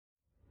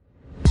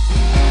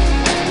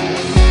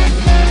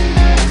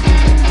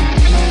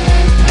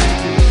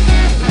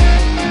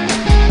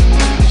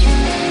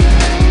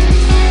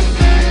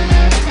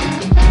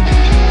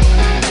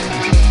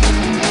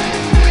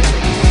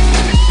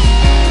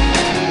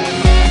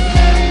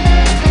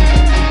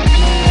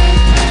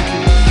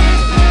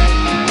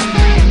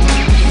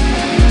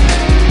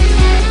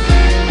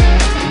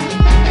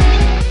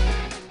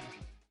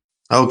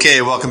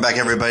Okay, welcome back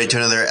everybody to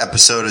another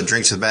episode of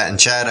Drinks with Matt and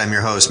Chad. I'm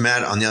your host,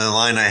 Matt. On the other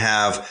line, I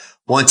have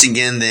once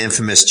again the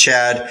infamous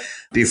Chad.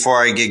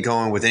 Before I get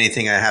going with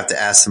anything, I have to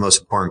ask the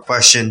most important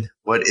question.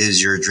 What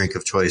is your drink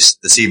of choice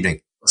this evening?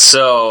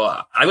 So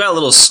I've got a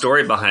little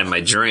story behind my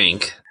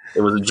drink.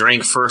 It was a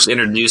drink first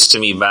introduced to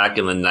me back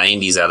in the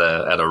 90s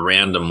at a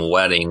random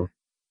wedding.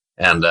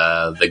 And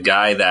the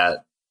guy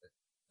that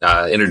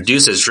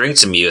introduced his drink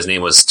to me, his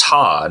name was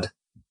Todd.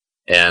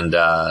 And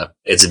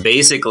it's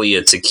basically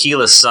a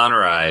tequila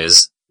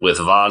sunrise with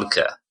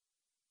vodka.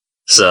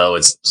 So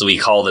we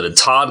called it a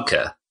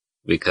Toddka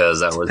because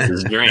that was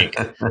his drink.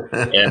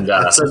 And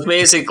so it's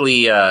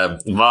basically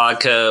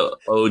vodka,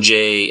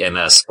 OJ, and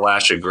a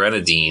splash of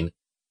grenadine.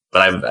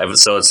 But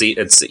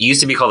it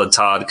used to be called a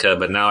Toddka,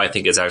 but now I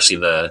think it's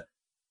actually the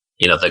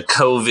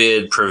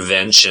COVID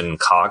prevention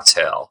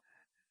cocktail.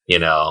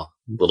 A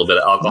little bit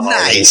of alcohol,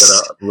 nice.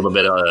 a little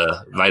bit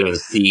of vitamin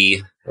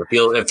C.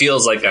 It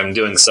feels like I'm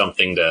doing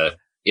something to,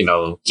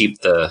 keep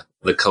the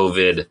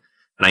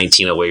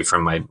COVID-19 away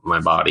from my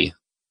body.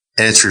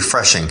 And it's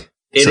refreshing.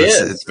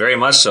 It's very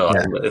much so.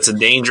 Yeah. It's a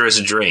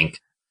dangerous drink.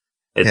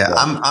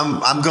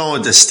 I'm going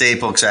with the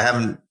staple because I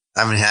haven't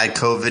had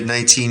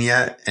COVID-19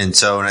 yet, and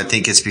I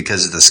think it's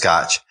because of the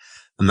scotch.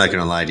 I'm not going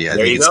to lie to you. I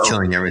think it's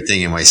killing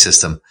everything in my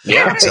system.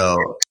 Yeah.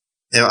 So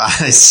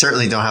I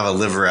certainly don't have a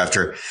liver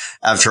after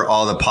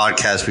all the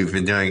podcasts we've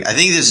been doing. I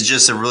think this is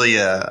just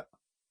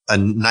a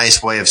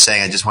nice way of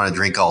saying I just want to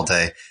drink all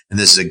day, and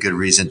this is a good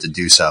reason to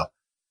do so.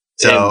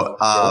 So,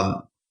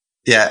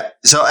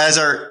 So as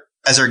our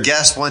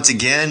guest once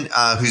again,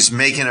 who's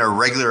making a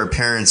regular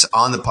appearance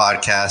on the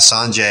podcast,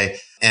 Sanjay,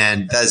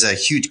 and that's a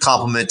huge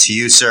compliment to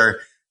you, sir.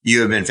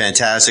 You have been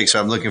fantastic. So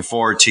I'm looking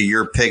forward to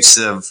your picks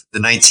of the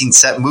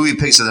movie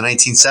picks of the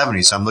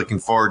 1970s. So I'm looking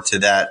forward to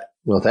that.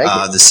 Well, thank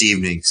you. This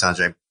evening,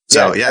 Sanjay.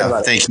 So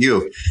thank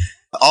you.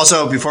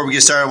 Also, before we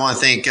get started, I want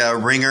to thank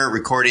Ringer,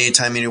 record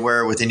anytime,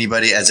 anywhere with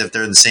anybody as if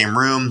they're in the same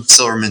room,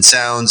 Silverman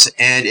Sounds.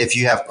 And if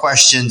you have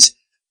questions,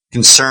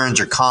 concerns,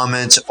 or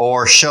comments,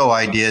 or show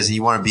ideas, and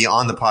you want to be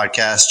on the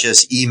podcast,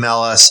 just email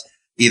us,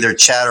 either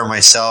Chad or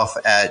myself,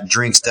 at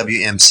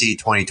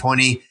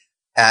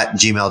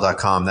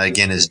drinkswmc2020@gmail.com. That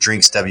again is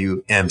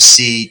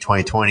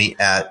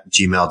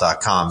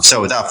drinkswmc2020@gmail.com.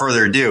 So without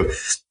further ado,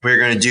 we're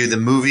going to do the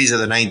movies of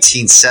the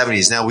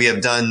 1970s. Now we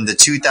have done the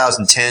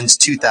 2010s,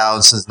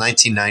 2000s,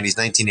 1990s,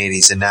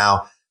 1980s, and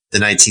now the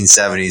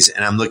 1970s.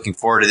 And I'm looking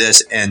forward to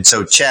this. And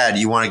so Chad,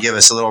 you want to give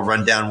us a little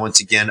rundown once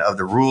again of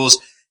the rules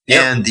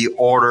and the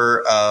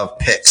order of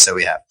picks that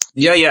we have?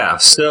 Yeah.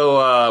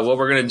 So what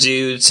we're going to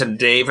do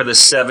today for the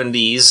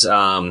 70s,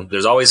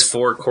 there's always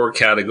 4 core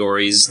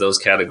categories. Those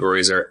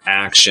categories are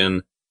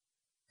action,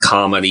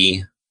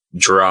 comedy,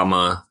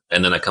 drama,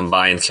 and then a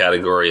combined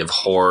category of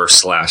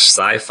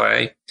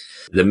horror/sci-fi.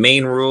 The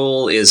main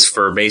rule is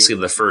for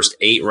basically the first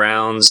 8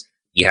 rounds,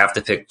 you have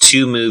to pick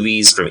 2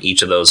 movies from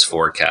each of those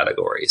 4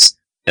 categories.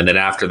 And then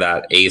after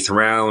that 8th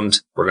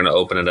round, we're going to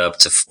open it up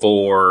to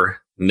 4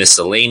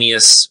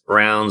 miscellaneous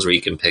rounds where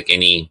you can pick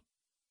any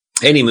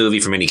movie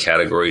from any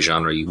category,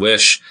 genre you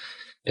wish.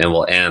 And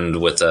we'll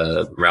end with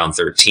round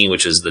 13,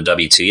 which is the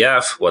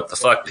WTF, what the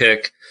fuck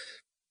pick.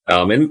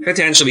 And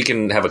potentially we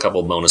can have a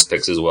couple of bonus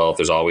picks as well if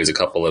there's always a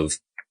couple of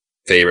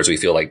favorites we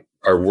feel like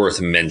are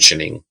worth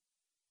mentioning.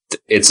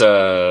 It's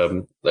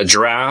a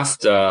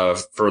draft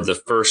for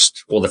the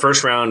first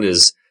round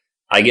is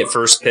I get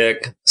first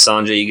pick,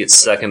 Sanjay, you get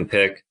second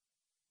pick,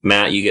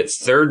 Matt, you get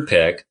third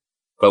pick.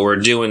 But we're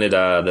doing it,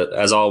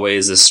 as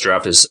always, this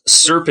draft is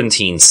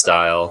serpentine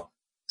style.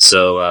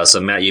 So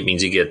Matt, you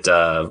means you get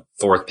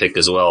fourth pick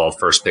as well,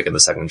 first pick in the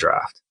second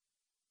draft.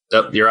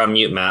 Oh, you're on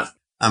mute, Matt.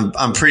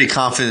 I'm pretty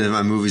confident that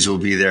my movies will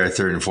be there,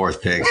 third and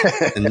fourth pick.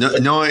 And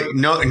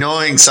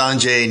knowing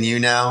Sanjay and you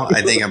now,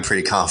 I think I'm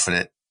pretty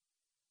confident.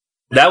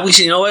 That we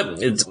should, you know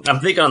what? I'm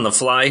thinking on the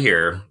fly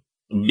here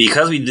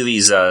because we do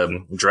these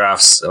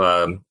drafts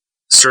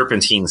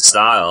serpentine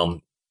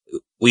style.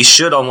 We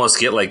should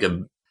almost get like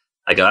a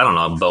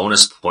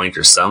bonus point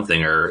or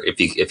something, or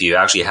if you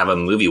actually have a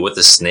movie with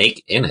a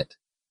snake in it.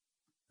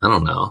 I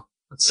don't know.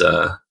 It's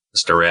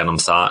just a random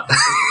thought.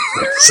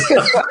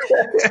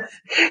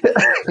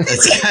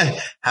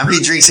 How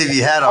many drinks have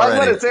you had already? I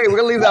was going to say, we're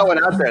going to leave that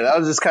one out there. That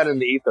was just kind of in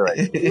the ether.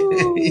 Right?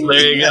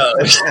 There you go.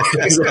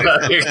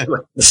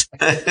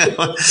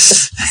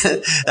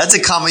 That's a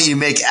comment you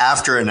make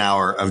after an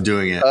hour of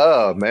doing it.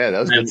 Oh, man.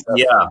 That was good stuff.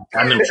 Yeah,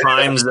 I'm in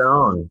prime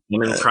zone.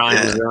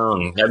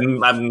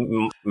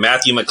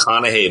 Matthew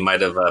McConaughey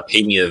might have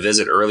paid me a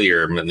visit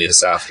earlier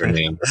this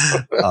afternoon.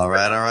 All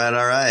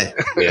right.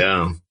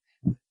 Yeah.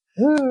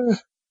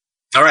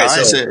 All right,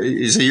 so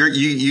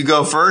you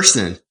go first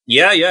then.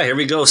 Yeah. Here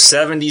we go.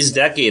 70s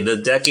decade, the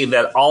decade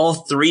that all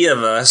 3 of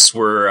us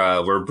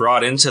were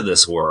brought into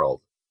this world.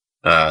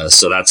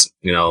 So that's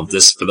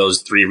this for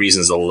those 3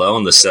 reasons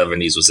alone. The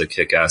 70s was a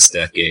kick-ass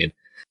decade.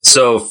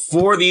 So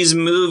for these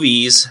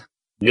movies,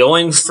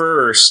 going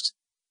first,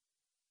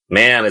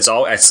 man,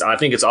 I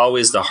think it's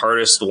always the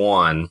hardest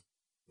one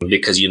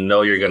because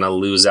you're going to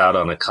lose out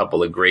on a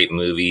couple of great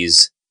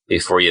movies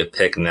before you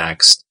pick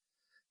next.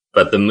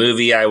 But the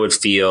movie I would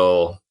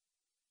feel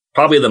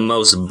probably the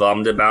most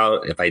bummed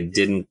about if I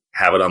didn't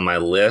have it on my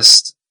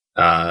list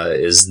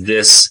is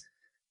this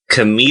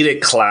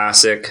comedic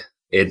classic.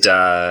 It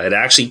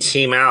actually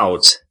came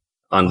out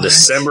on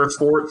December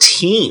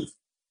 14th,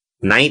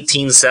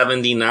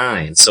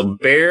 1979. So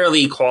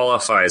barely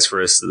qualifies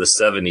for the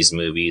 70s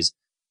movies.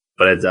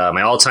 But it's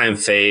my all-time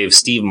fave,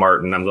 Steve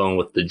Martin. I'm going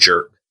with The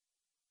Jerk.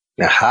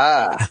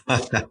 Aha.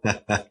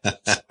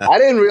 I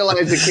didn't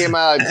realize it came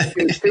out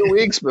 2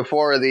 weeks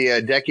before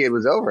the decade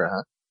was over,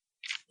 huh?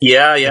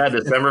 Yeah,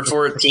 December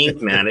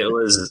 14th, man.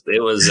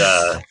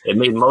 It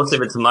made most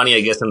of its money,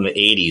 I guess, in the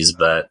 80s,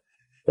 but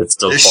it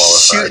still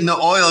qualifies. Shooting the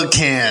oil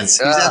cans.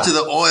 He's after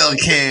the oil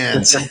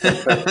cans.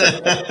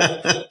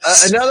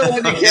 Another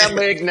one you can't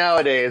make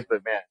nowadays,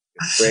 but man,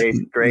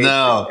 great.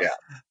 No. Yeah.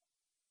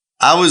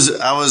 I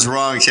was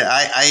wrong.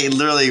 I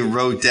literally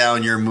wrote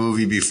down your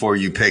movie before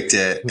you picked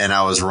it, and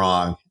I was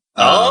wrong.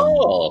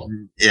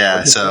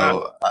 Yeah.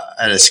 So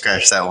I had to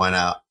scratch that one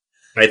out.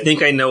 I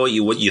think I know what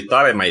you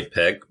thought I might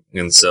pick,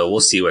 and so we'll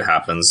see what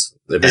happens.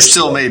 It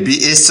still may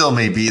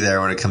be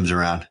there when it comes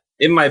around.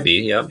 It might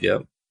be.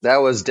 Yep. That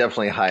was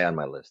definitely high on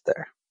my list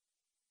there.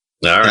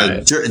 All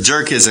right.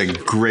 Jerk is a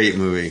great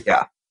movie.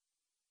 Yeah.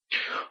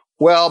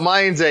 Well,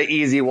 mine's an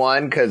easy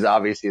one because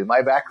obviously it's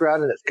my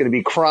background, and it's going to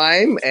be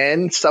crime,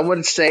 and some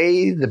would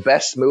say the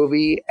best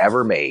movie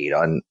ever made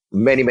on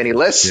many, many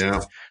lists.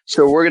 Yeah.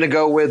 So we're going to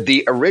go with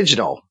the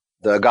original,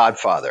 The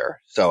Godfather.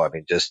 So, I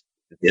mean, just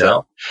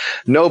no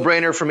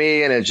brainer for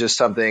me, and it's just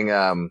something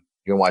you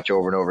can watch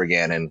over and over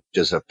again, and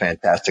just a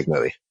fantastic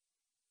movie.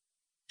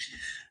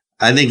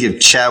 I think if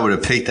Chad would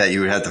have picked that,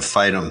 you would have to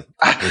fight him.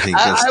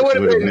 I would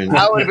have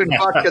been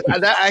fucked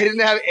because I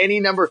didn't have any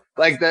number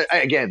like that.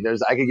 Again,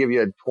 I could give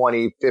you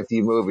 20,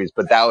 50 movies,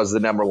 but that was the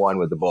number one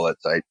with the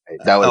bullets.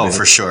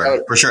 For sure.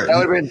 That would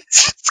have been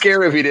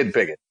scary if he did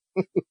pick it.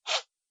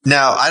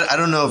 Now, I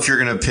don't know if you're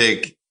going to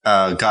pick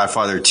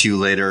Godfather 2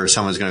 later or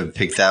someone's going to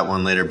pick that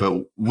one later,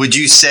 but would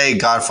you say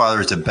Godfather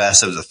is the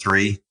best of the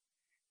three?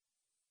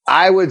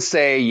 I would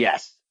say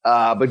yes.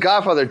 But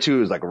Godfather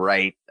 2 is like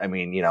right. I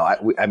mean,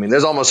 I mean,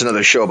 there's almost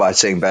another show about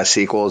saying best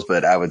sequels,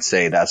 but I would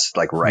say that's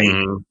like right.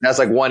 Mm-hmm. That's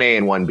like 1A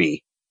and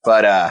 1B.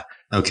 But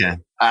okay,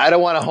 I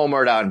don't want to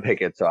homer it out and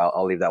pick it, so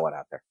I'll leave that one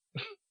out there.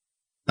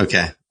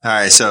 Okay, all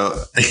right.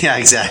 So yeah,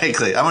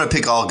 exactly. I'm gonna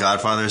pick all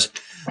Godfathers,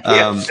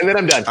 and then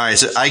I'm done. All right,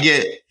 so I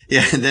get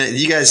Then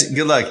you guys,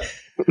 good luck.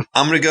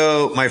 I'm going to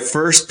go. My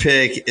first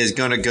pick is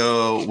going to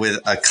go with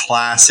a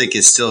classic.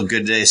 It's still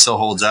good today. Still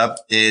holds up.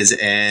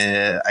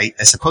 I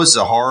suppose it's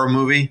a horror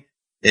movie.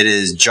 It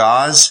is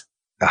Jaws.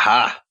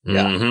 Aha.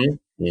 Yeah.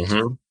 Mm-hmm.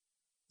 Mm-hmm.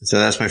 So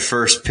that's my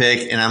first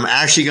pick. And I'm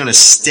actually going to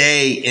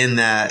stay in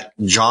that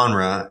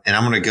genre. And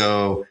I'm going to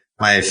go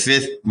my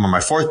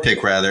fourth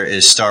pick rather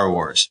is Star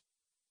Wars.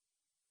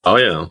 Oh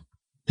yeah.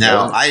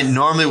 Now I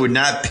normally would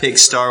not pick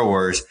Star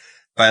Wars,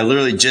 but I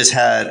literally just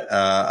had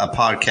a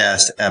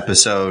podcast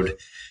episode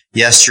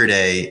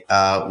yesterday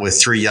with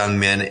three young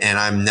men, and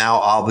I'm now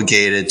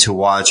obligated to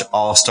watch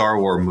all Star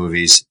Wars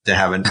movies to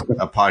have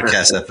a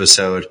podcast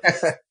episode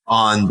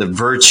on the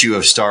virtue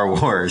of Star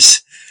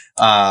Wars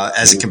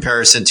as a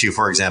comparison to,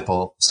 for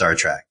example, Star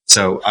Trek.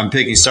 So I'm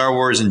picking Star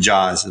Wars and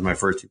Jaws as my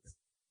first two.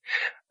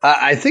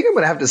 I think I'm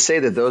going to have to say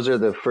that those are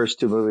the first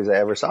two movies I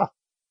ever saw.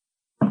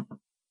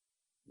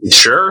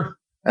 Sure.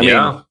 I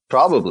mean,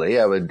 probably.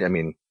 I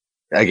mean,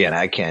 again,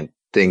 I can't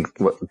think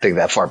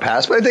that far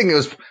past, but I think it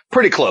was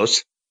pretty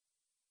close.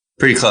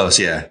 Pretty close,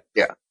 yeah.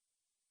 Yeah.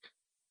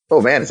 Oh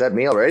man, is that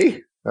me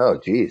already? Oh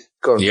geez.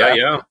 Going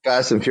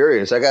fast and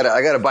furious. I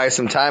gotta buy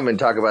some time and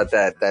talk about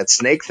that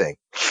snake thing.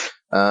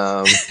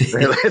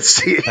 Let's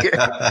see.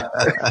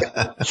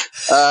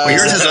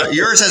 Well,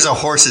 yours has a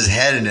horse's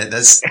head in it.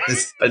 That's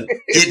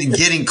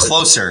getting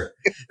closer.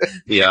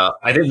 Yeah,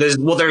 I think there's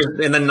in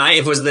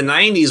if it was the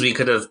 90s, we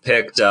could have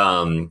picked.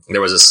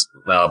 There was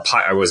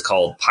it was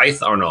called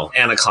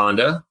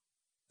Anaconda.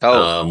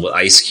 Oh, with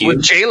Ice Cube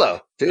with J-Lo,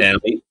 and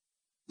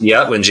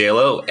when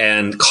J-Lo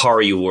and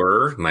Kari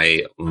were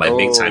my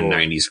big time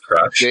 90s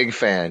crush. Big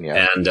fan,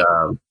 yeah.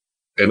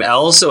 And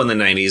also in the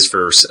 90s,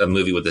 for a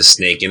movie with a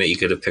snake in it, you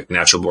could have picked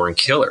Natural Born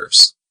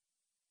Killers.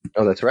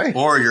 Oh, that's right.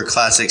 Or your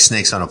classic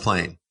Snakes on a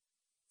Plane.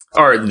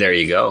 Or there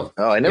you go.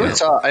 Oh, I never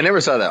saw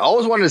that. I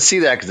always wanted to see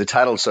that because the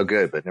title's so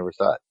good, but never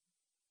saw it.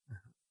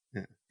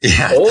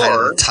 Yeah,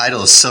 the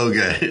title is so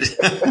good.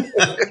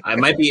 I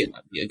might be,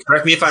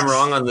 correct me if I'm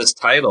wrong on this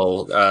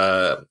title,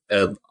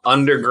 an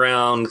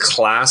underground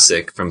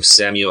classic from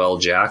Samuel L.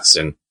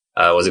 Jackson.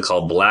 Was it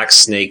called Black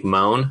Snake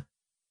Moan?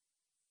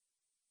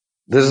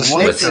 There's a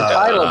snake in the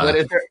title,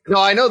 but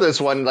no, I know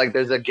this one. Like,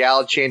 there's a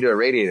gal chained to a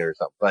radiator or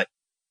something. But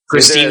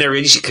Christina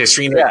Ricci.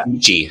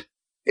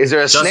 Is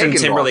there a Justin snake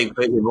involved? Timberlake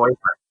played your boyfriend.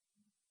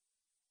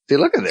 See,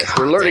 look at this.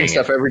 We're learning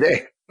stuff every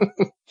day.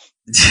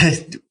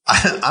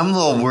 I'm a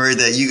little worried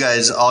that you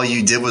guys, all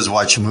you did was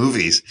watch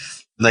movies.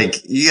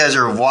 Like, you guys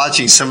are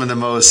watching some of the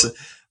most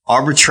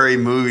arbitrary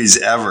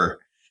movies ever.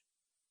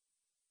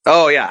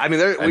 Oh yeah, I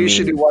mean, we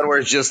should do one where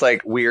it's just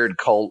like weird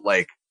cult,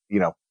 like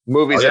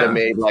Movies that have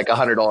made like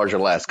 $100 or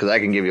less, because I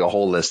can give you a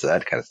whole list of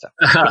that kind of stuff.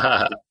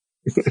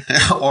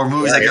 Or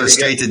movies that go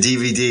straight to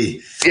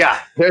DVD. Yeah,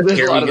 there's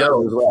a lot of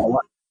those as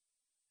well.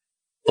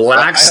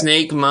 Black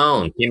Snake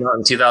Moan came out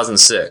in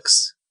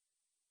 2006.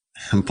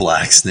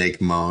 Black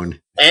Snake Moan.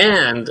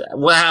 And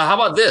well, how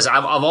about this?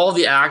 Of all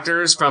the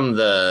actors from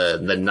the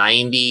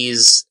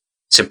 90s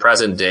to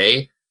present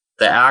day,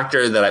 the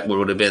actor that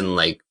would have been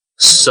like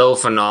so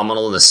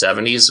phenomenal in the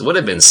 70s would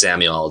have been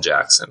Samuel L.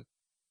 Jackson.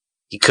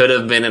 He could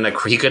have been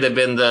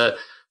the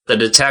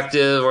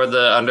detective or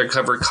the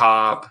undercover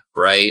cop,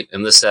 right?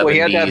 In the 70s. Well, he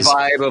had that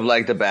vibe of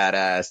like the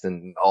badass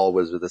and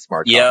always with the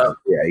smart. Yeah.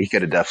 Yeah, he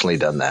could have definitely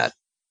done that.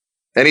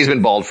 And he's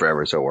been bald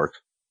forever, so it works.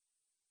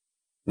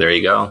 There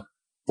you go.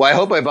 Well, I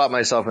hope I bought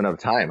myself enough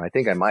time. I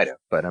think I might have,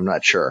 but I'm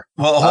not sure.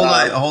 Well, hold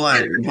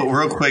on. But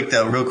real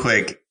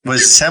quick.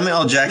 Was Samuel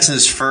L.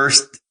 Jackson's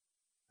first,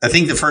 I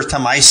think the first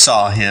time I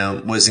saw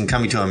him was in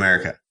Coming to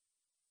America.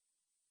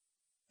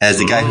 As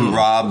the guy who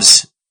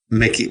robs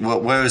Mickey,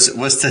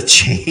 what's the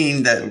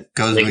chain that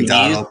goes to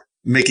McDonald's?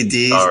 Mickey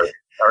D's.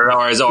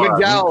 McDowell's.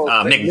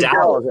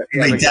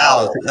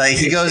 Like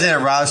he goes in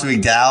and robs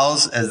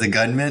McDowell's as the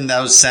gunman. That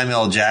was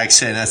Samuel L.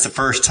 Jackson. That's the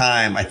first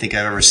time I think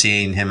I've ever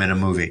seen him in a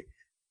movie.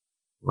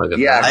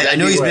 Yeah, I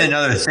know he's been in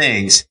other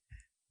things,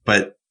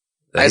 but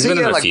he's been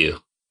in a few.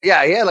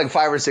 Yeah, he had like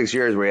 5 or 6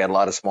 years where he had a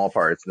lot of small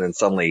parts, and then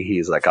suddenly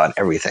he's like on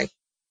everything.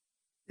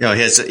 You know,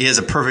 he has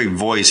a perfect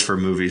voice for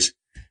movies.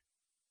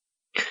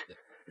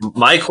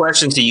 My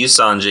question to you,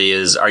 Sanjay,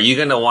 is: are you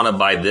going to want to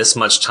buy this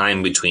much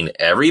time between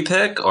every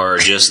pick, or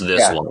just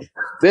this one?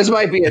 This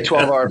might be a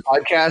 12-hour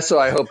podcast, so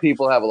I hope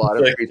people have a lot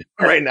of free time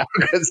right now.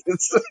 Because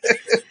it's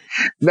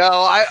no,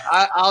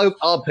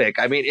 I'll pick.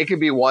 I mean, it could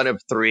be one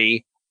of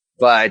 3,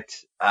 but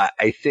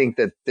I think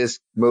that this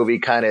movie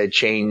kind of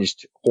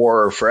changed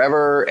horror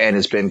forever and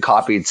has been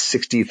copied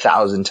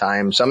 60,000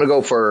 times. So I'm going to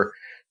go for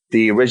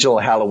the original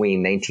Halloween,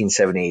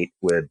 1978,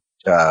 with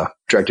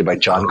directed by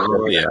John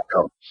Carpenter. Yeah.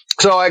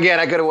 So again,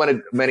 I could have went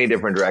in many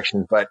different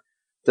directions, but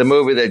the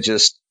movie that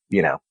just,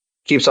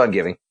 keeps on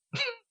giving.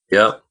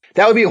 Yep.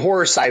 That would be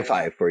horror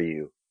sci-fi for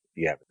you.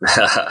 Yeah.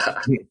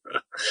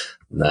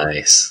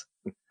 Nice.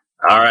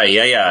 All right.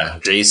 Yeah.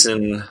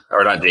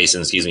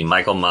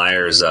 Michael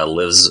Myers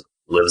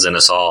lives in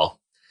us all.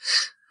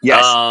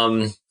 Yes.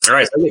 All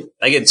right. So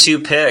I get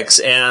 2 picks,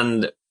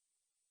 and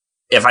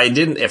if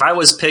I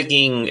was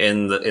picking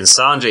in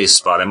Sanjay's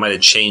spot, I might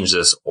have changed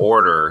this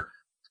order.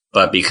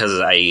 But because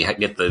I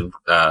get the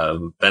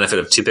benefit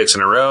of 2 picks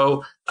in a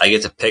row, I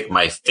get to pick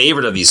my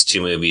favorite of these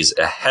 2 movies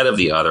ahead of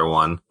the other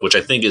one, which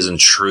I think is in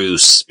true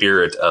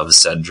spirit of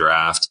said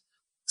draft.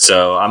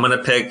 So I'm going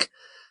to pick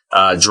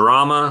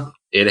drama.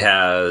 It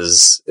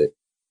has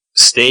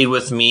stayed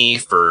with me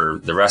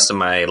for the rest of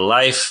my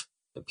life.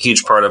 A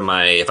huge part of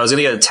if I was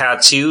going to get a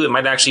tattoo, it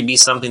might actually be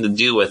something to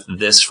do with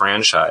this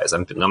franchise.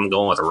 I'm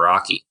going with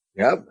Rocky.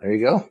 Yep, there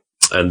you go.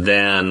 And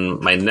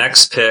then my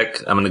next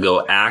pick, I'm going to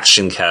go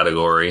action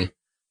category.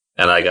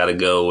 And I got to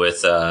go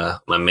with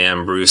my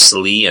man Bruce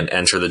Lee and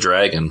Enter the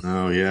Dragon.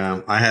 Oh,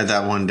 yeah. I had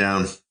that one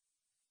down.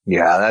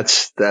 Yeah,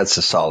 that's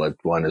a solid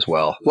one as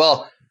well.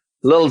 Well,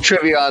 a little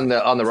trivia on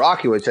the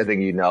Rocky, which I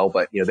think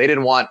but they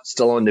didn't want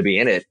Stallone to be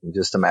in it. And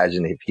just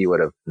imagine if he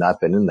would have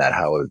not been in that,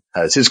 how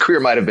his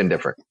career might have been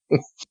different.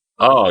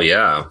 Oh,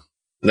 yeah.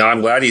 No,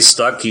 I'm glad he's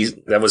stuck. He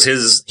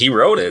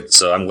wrote it.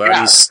 So I'm glad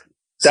he's.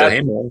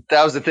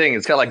 That was the thing.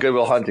 It's kind of like Good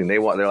Will Hunting. They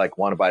want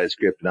to buy the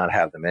script and not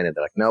have them in it.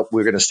 They're like, nope,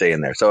 we're going to stay in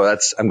there. So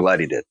I'm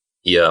glad he did.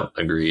 Yeah,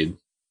 agreed.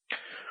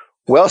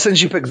 Well,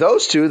 since you picked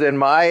those 2, then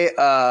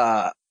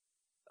my,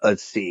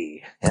 let's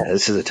see. Yeah,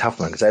 this is a tough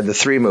one because I had the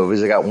 3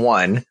 movies. I got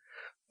 1,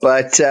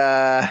 but,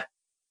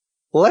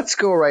 let's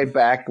go right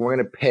back. We're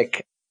going to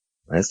pick,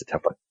 that's a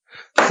tough one.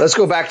 Let's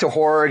go back to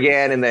horror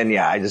again. And then, we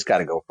got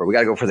to go for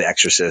The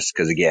Exorcist.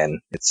 Cause again,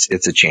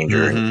 it's a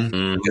changer.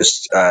 Mm-hmm.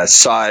 Just,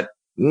 saw it.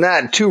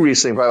 Not too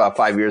recently, probably about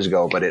 5 years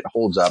ago, but it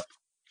holds up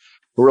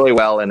really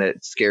well and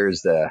it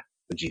scares the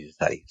Jesus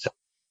out of you. So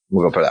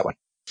we'll go for that one.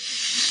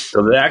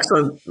 So the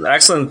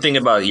excellent thing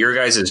about your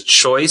guys'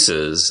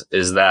 choices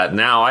is that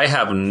now I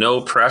have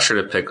no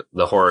pressure to pick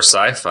the horror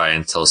sci-fi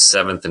until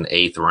 7th and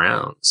 8th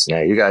rounds.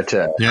 Yeah, you got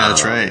to. Yeah,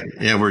 that's right.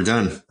 Yeah, we're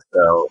done.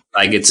 So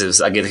I get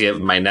to get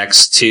my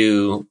next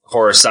 2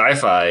 horror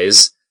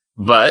sci-fis,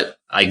 but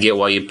I get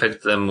why you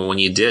picked them when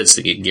you did, so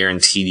you get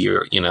guaranteed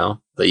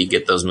that you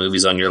get those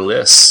movies on your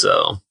list.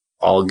 So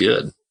all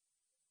good.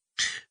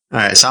 All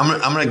right. So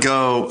I'm going to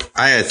go,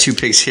 I have 2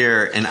 picks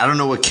here and I don't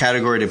know what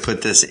category to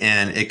put this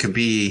in. It could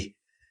be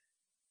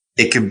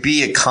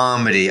a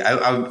comedy.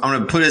 I'm going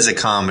to put it as a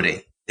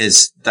comedy.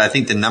 It's, I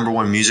think, the number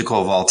 1 musical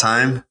of all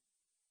time.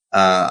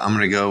 I'm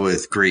going to go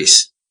with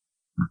Grease.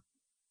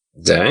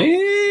 Dang.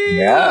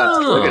 Yeah.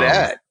 Look at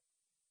that.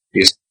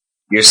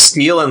 You're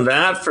stealing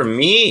that from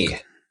me.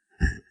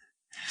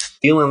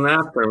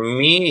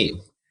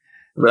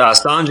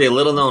 Sanjay,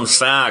 little known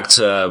fact,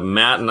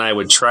 Matt and I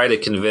would try to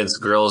convince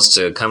girls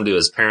to come to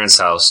his parents'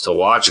 house to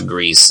watch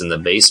Grease in the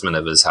basement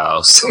of his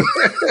house.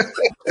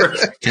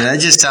 That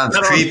just sounds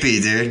creepy,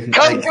 dude.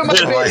 Come to my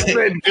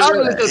basement.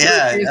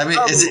 Yeah, I mean,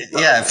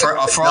 for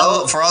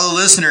all the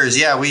listeners,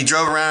 yeah, we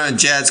drove around in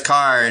Jad's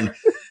car and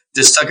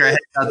just stuck our head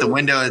out the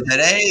window and said,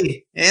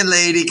 "Hey,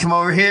 lady, come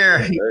over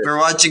here. We're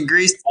watching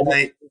Grease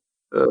tonight."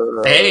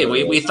 Hey,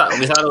 we thought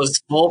it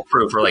was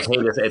foolproof. We're like, hey,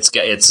 it's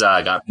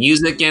got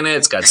music in it.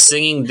 It's got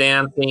singing,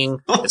 dancing.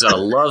 It's got a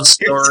love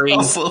story.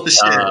 It's all full of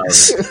shit.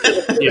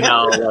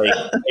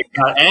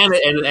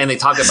 And they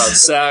talk about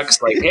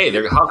sex. Like, hey,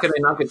 how can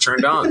they not get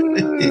turned on?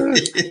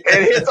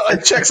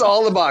 It checks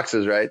all the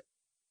boxes, right?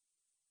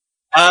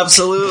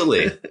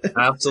 Absolutely.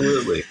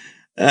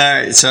 All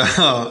right, so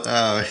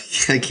I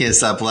can't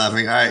stop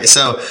laughing. All right,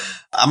 so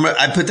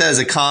I put that as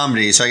a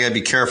comedy, so I got to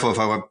be careful if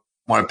I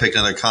want to pick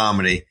another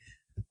comedy.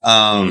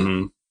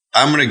 I'm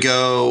going to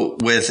go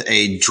with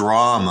a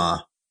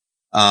drama.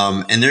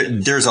 And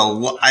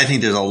I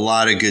think there's a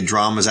lot of good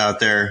dramas out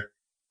there.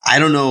 I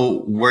don't know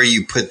where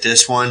you put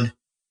this one.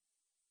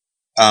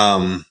 So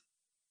I'm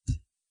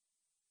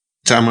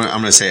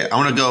going to say it.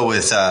 I'm going to go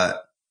with,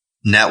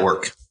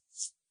 Network.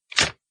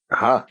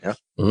 Yeah.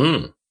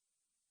 And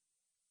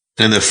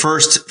the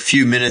first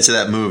few minutes of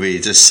that movie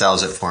just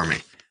sells it for me.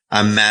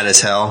 I'm mad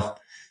as hell.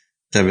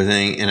 Type of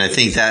thing. And I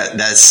think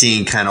that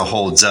scene kind of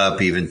holds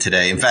up even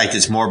today. In fact,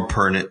 it's more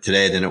pertinent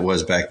today than it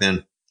was back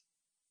then.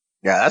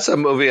 Yeah, that's a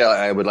movie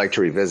I would like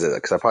to revisit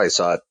because I probably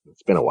saw it.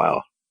 It's been a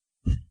while.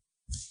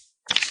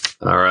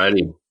 All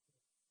righty.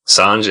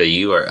 Sanjay,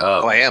 you are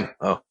up. Oh, I am.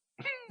 Oh.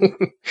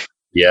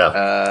 Yeah.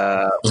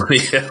 I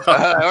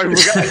already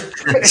forgot.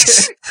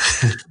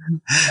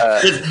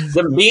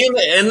 Being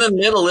in the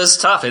middle is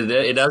tough.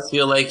 It does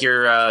feel like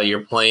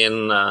you're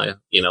playing,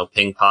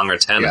 ping pong or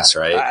tennis,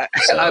 right?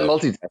 I'm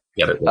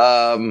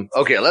multitasking.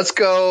 Okay, let's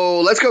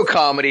go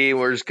comedy.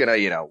 We're just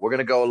gonna, we're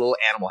gonna go a little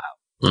Animal House.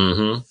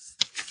 Mm-hmm.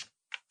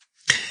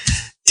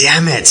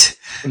 Damn it.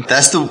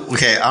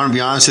 Okay. I'm gonna be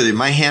honest with you.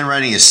 My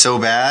handwriting is so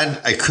bad.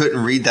 I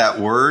couldn't read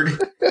that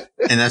word.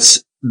 And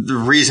that's the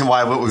reason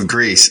why I went with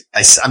Grease.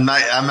 I'm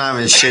not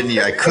even shitting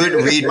you. I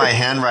couldn't read my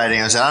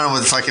handwriting. I said, I don't know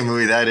what the fucking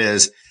movie that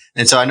is.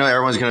 And so I know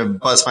everyone's going to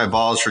bust my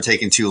balls for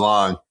taking too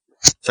long.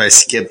 So I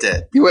skipped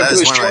it.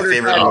 That's one of my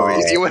favorite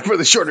movies. You went for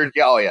the shorter.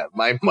 Oh yeah.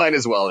 Mine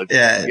as well.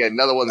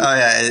 Another one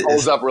that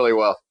holds up really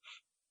well.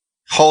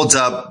 Holds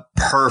up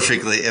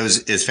perfectly.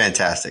 It's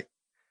fantastic.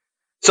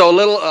 So a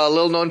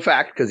little known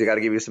fact, because you got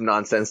to give you some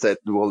nonsense that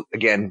will,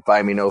 again,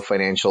 buy me no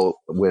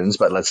financial wins,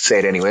 but let's say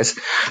it anyways.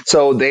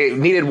 So they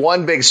needed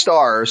one big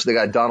star. So they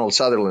got Donald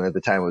Sutherland at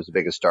the time was the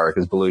biggest star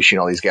because Belushi and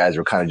all these guys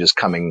were kind of just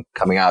coming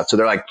out. So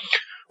they're like,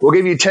 we'll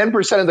give you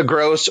 10% of the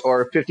gross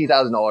or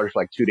 $50,000 for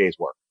like 2 days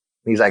work.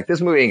 And he's like,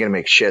 this movie ain't going to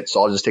make shit.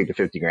 So I'll just take the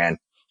 50 grand.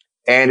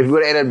 And if he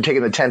would have ended up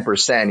taking the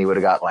 10%, he would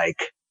have got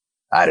like,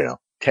 I don't know,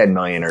 10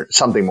 million or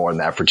something more than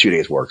that for 2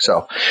 days work.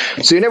 So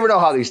you never know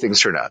how these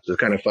things turn out. So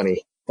it's kind of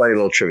funny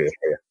little trivia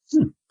for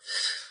you.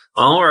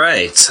 All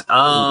right.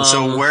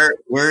 So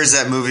where is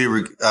that movie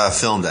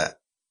filmed at?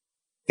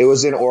 It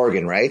was in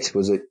Oregon, right?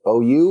 Was it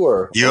OU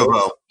or U of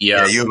O?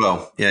 Yeah, U of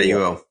O. Yeah, U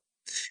of O.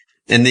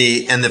 And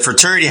the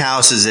fraternity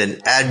house is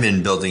an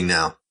admin building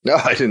now. No,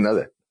 I didn't know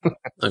that.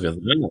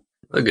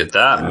 Look at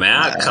that,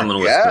 Matt coming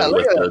with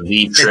the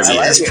deep trivia.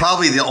 That's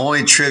probably the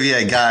only trivia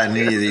I got in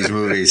any of these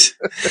movies.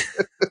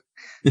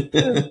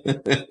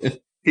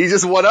 He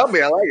just one up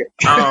me. I like it.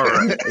 All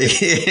right.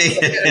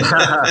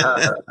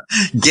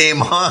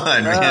 Game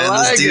on, man.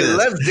 Let's do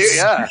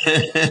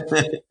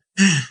it.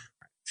 Yeah.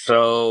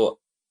 So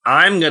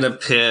I'm going to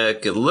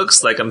pick, it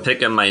looks like I'm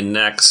picking my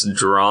next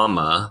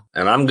drama,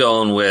 and I'm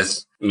going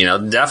with,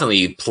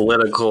 definitely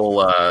political,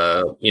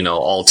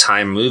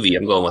 all-time movie.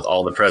 I'm going with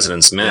All the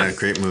President's Men. Yeah,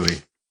 great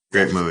movie.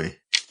 Great movie.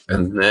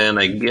 And then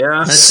I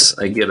guess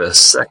I get a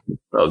second.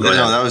 Oh, go ahead.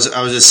 No,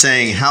 I was just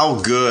saying how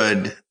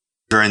good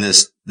during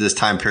this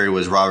time period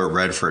was Robert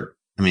Redford.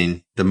 I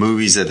mean, the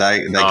movies that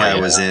guy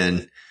was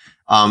in.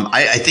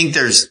 I think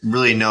there's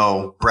really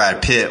no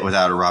Brad Pitt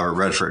without a Robert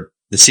Redford.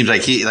 It seems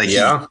like he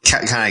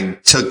kind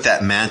of took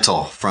that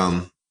mantle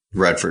from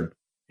Redford.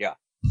 Yeah.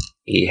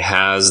 He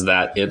has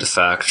that it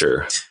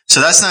factor.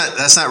 So that's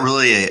not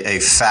really a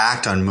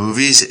fact on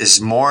movies. It's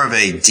more of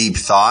a deep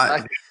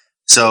thought.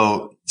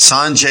 So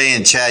Sanjay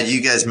and Chad,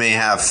 you guys may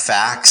have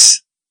facts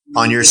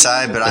on your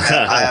side, but I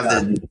have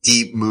the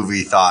deep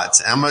movie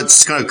thoughts. And I'm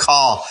just going to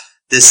call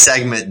this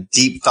segment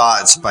 "Deep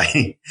Thoughts"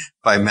 by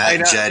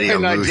Matt Jetty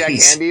on movies. Jack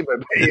Handy,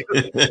 but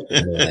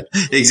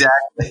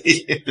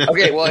exactly.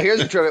 Okay, well,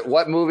 here's the trivia.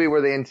 What movie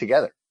were they in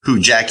together? Who?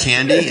 Jack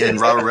Handy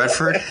and Robert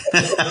Redford?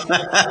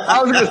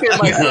 I was going to say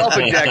myself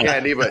and Jack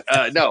Handy, but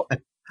no.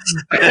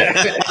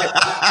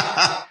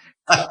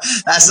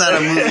 That's not a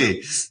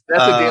movie.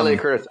 That's a Daily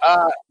Curse.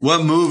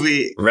 What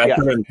movie?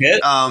 Redford and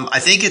Pitt? I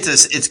think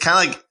it's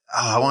kind of like.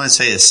 I want to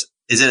say is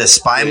it a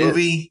spy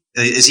movie?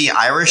 Is he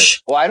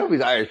Irish? Well, I know he's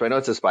Irish, but I know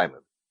it's a spy movie.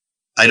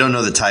 I don't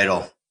know the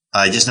title.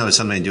 I just know it's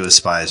something to do with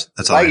spies.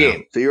 That's all I know. Spy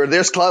Game. So you were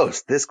this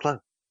close.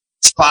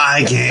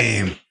 Spy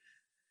Game.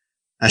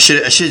 I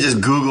should have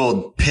just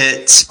Googled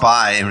Pitt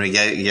spy and would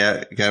get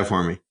it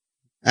for me.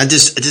 I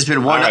just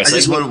been one. Right, so I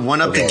just went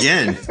one up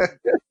again.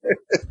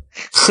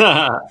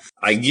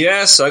 I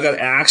guess I got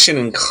action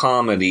and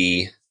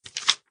comedy.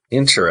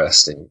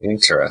 Interesting.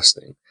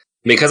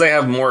 Because I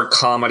have more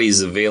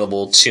comedies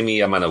available to me,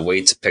 I'm going to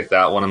wait to pick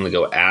that one. I'm going to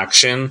go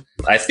action.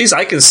 At least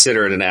I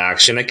consider it an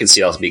action. I can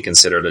see how it be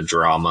considered a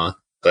drama,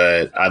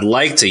 but I'd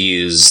like to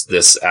use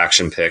this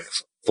action pick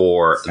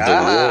for The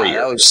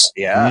Warriors.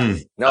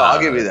 No, I'll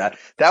give you that.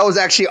 That was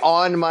actually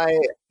on my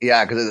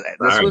because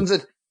this one's a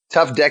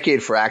tough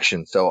decade for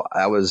action. So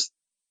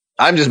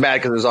I'm just mad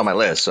because it was on my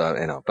list.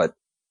 So but.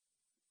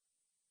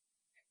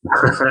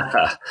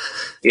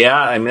 Yeah,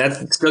 I mean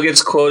that still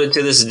gets quoted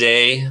to this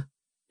day.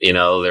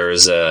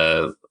 There's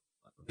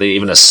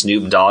even a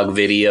Snoop Dogg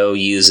video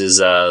uses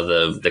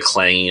the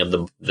clanging of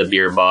the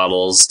beer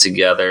bottles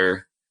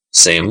together,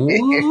 saying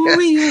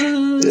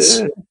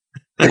Warriors.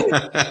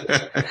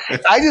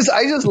 I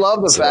just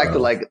love the fact that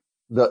like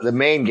the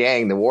main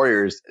gang, the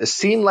Warriors,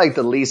 seem like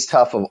the least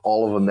tough of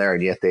all of them there,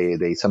 and yet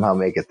they somehow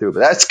make it through. But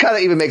that's kind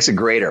of even makes it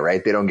greater,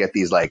 right? They don't get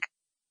these like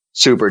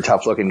super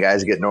tough looking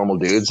guys, get normal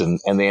dudes, and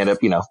they end up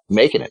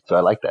making it. So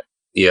I like that.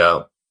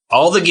 Yeah.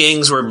 All the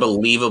gangs were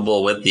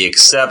believable with the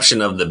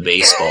exception of the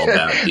baseball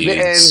bat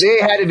dudes. And they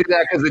had to do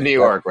that because of New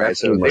York, right?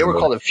 So they were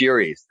called the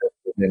Furies.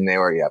 And they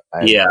were,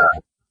 Yeah.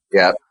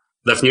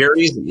 The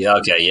Furies? Yeah,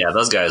 okay, yeah.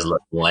 Those guys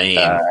look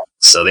lame.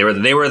 So they were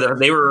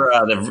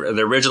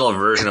the original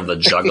version of the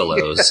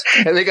Juggalos.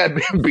 And they got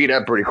beat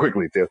up pretty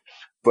quickly too.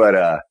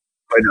 But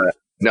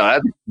no,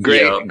 that's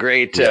great,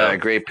 great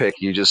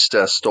pick. You just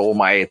stole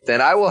my.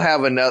 Then I will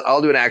have another.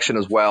 I'll do an action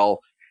as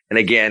well. And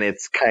again,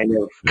 it's kind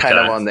of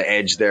on the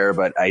edge there,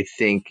 but I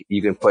think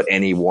you can put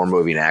any war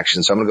movie in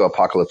action. So I'm going to go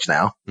Apocalypse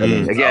Now. I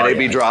mean, again, it'd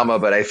be drama,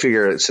 but I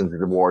figure since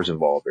the war's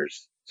involved,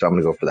 so I'm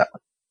going to go for that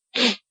one.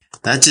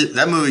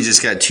 That movie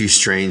just got too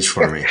strange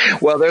for me.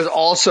 Well, there's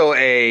also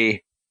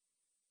a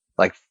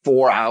like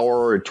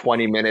 4-hour or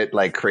 20-minute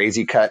like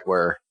crazy cut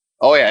where,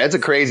 it's a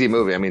crazy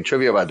movie. I mean,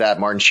 trivia about that: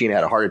 Martin Sheen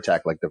had a heart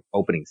attack like the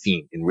opening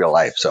scene in real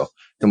life, so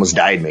he almost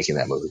died making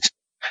that movie.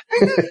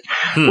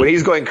 When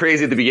he's going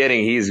crazy at the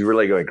beginning, he's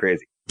really going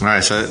crazy. All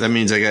right, so that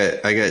means I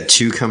got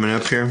two coming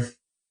up here.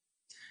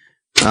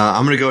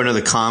 I'm going to go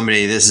another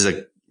comedy. This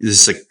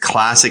is a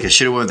classic. I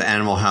should have went with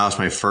Animal House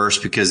my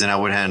first because then I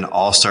would have had an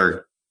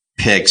all-star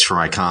picks for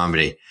my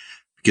comedy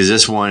because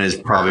this one is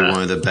probably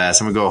one of the best.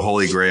 I'm going to go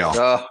Holy Grail.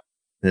 That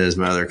is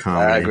my other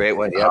comedy. Great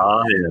one. Yep.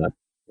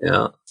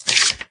 Yeah.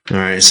 All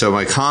right, so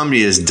my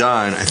comedy is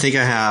done. I think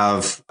I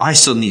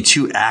still need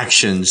two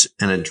actions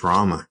and a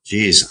drama.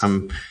 Jeez,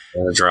 a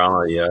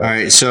drama, yeah. All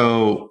right,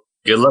 so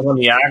good luck on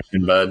the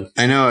action, bud.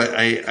 I know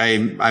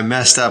I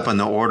messed up on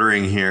the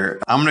ordering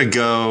here. I'm gonna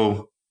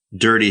go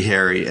Dirty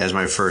Harry as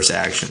my first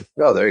action.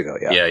 Oh, there you go.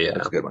 Yeah,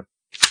 that's a good one.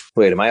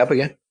 Wait, am I up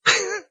again?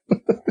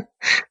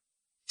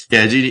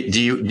 Yeah. Do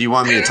you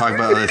want me to talk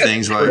about other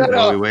things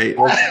while we wait?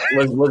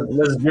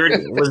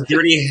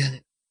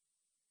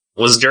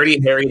 Was Dirty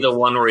Harry the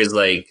one where he's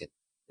like,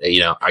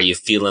 are you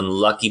feeling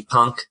lucky,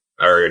 punk?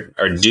 Or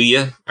do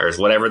you? Or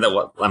whatever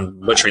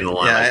I'm butchering the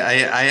line.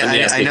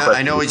 Yeah,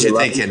 I know what you're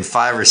thinking.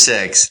 5 or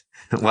 6.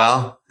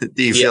 Well,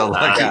 do you feel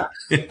lucky?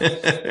 They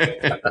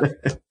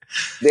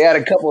had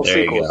a couple of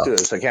sequels too,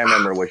 so I can't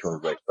remember which one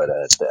was which, but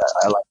I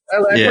like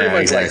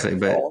exactly.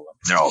 But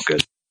they're all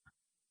good.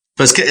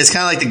 But it's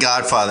kind of like The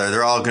Godfather.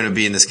 They're all going to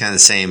be in this kind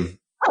of same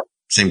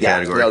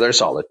category. No, they're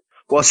solid.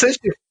 Well, since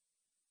you.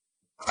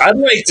 I'd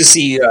like to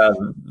see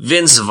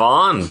Vince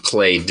Vaughn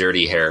play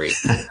Dirty Harry.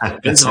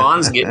 Vince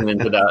Vaughn's getting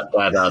into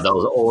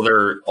those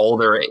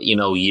older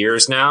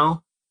years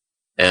now,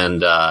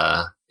 and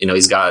he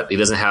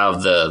doesn't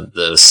have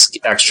the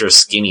extra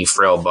skinny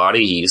frail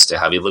body he used to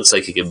have. He looks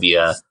like he could be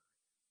a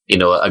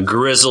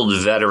grizzled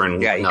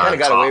veteran. Yeah, he kind of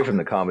got away from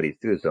the comedies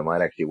too, so it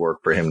might actually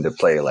work for him to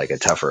play like a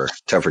tougher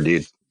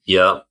dude.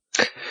 Yeah.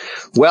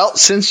 Well,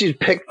 since you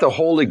picked the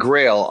Holy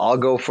Grail, I'll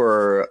go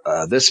for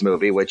this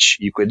movie, which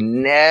you could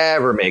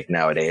never make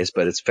nowadays,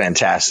 but it's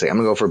fantastic. I'm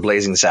going to go for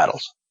Blazing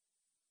Saddles.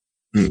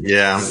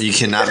 Yeah, you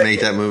cannot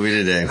make that movie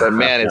today. But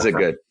man, is it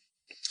good.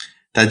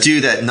 That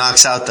dude that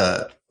knocks out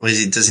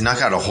does he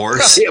knock out a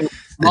horse? Yeah,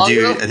 the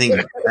dude, I think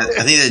that,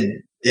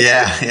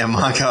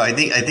 Mongo. I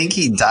think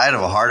he died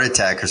of a heart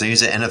attack or something. He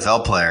was an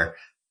NFL player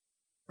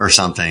or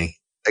something.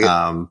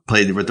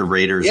 Played with the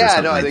Raiders or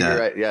something like that. You're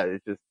right. Yeah,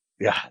 it's just,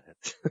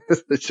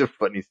 it's a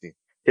funny scene.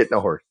 Hitting a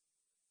horse.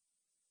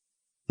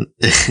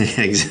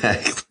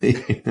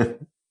 Exactly.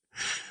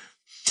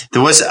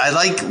 What's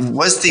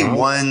the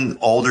one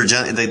older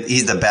gentleman?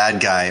 He's the bad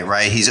guy,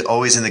 right? He's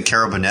always in the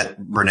Carol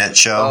Burnett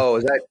show. Oh,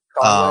 is that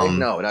Conway?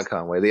 No, not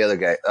Conway. The other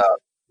guy.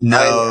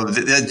 No,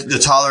 the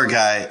taller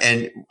guy.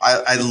 And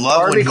I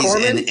love Harvey when he's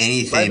Korman? In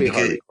anything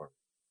because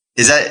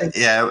is that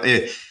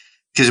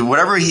because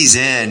whatever he's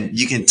in,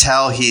 you can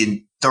tell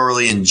he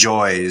thoroughly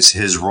enjoys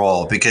his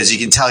role because you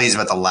can tell he's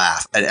about to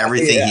laugh at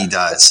everything he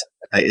does.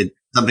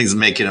 Something's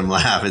making him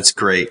laugh. It's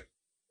great.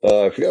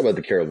 I forgot about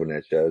the Carol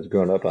Burnett show. I was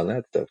growing up on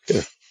that stuff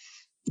too.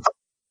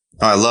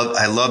 Oh,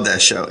 I love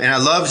that show, and I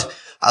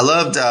I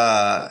loved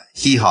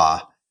Hee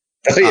Haw.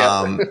 Oh,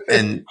 yeah.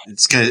 And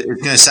it's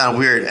gonna sound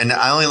weird. And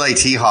I only liked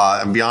Hee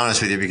Haw, and be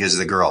honest with you, because of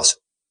the girls.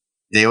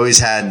 They always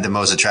had the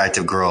most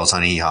attractive girls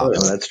on Hee Haw.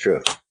 Oh, that's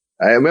true.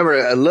 I remember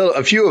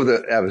a few of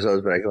the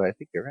episodes, but I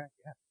think you're right.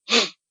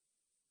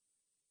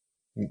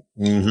 Yeah.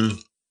 Mm-hmm.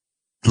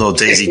 Little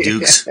Daisy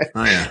Dukes.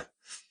 Oh yeah.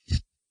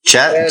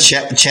 Chad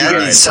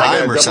needs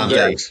time or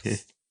something.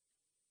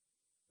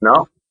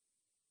 No.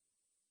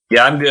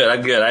 Yeah, I'm good.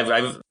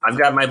 I've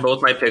got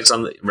both my picks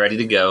ready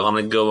to go. I'm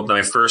going to go with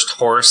my first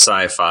horror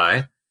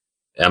sci-fi.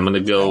 I'm going to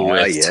go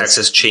with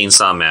Texas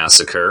Chainsaw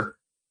Massacre.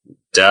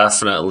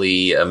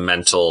 Definitely a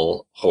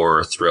mental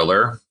horror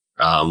thriller,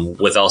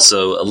 with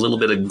also a little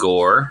bit of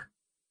gore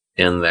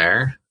in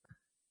there.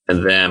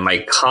 And then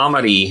my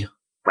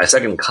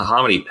second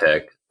comedy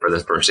pick for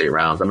the first 8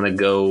 rounds, I'm going to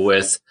go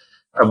with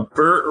a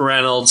Burt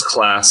Reynolds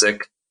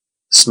classic,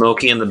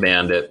 Smokey and the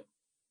Bandit.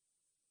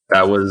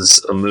 That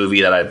was a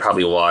movie that I'd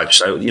probably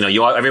watch.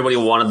 Everybody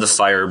wanted the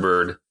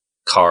Firebird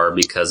car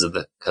because of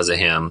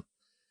him.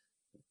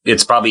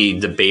 It's probably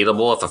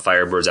debatable if a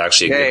Firebird's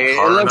actually a good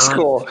car. It looks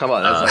cool. Come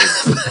on,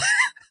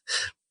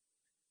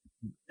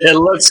 it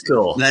looks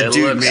cool. That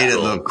dude made it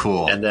look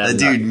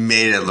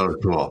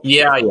cool.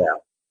 Yeah.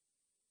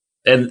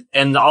 And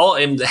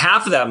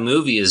half of that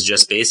movie is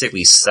just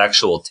basically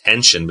sexual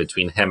tension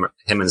between him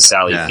and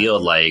Sally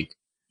Field. Like,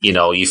 you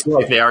feel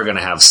like they are going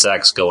to have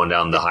sex going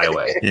down the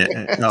highway.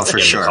 Yeah, no, for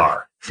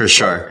sure, for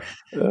sure.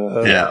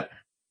 Yeah,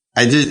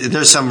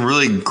 there's some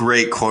really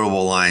great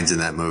quotable lines in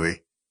that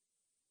movie.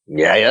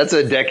 Yeah, that's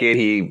a decade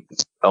he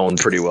owned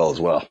pretty well as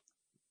well.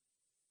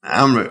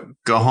 I'm gonna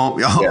go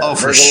home.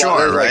 For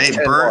sure, right?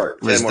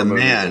 Burt was the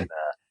man.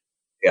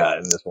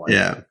 In this one.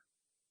 Yeah.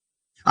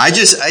 I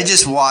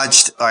just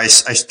watched. I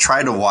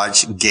tried to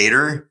watch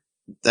Gator,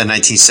 the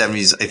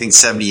 1970s, I think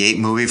 78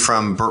 movie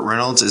from Burt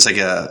Reynolds. It's like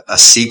a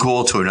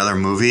sequel to another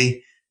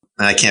movie,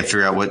 and I can't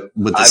figure out what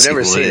the I've sequel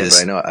never seen is.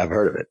 it, but I know I've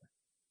heard of it.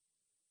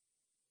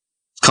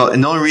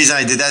 And the only reason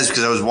I did that is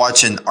because I was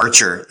watching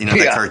Archer,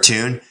 the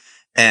cartoon,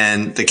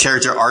 and the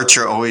character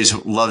Archer always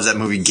loves that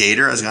movie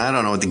Gator. I was going, I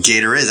don't know what the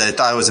Gator is. I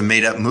thought it was a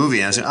made up movie.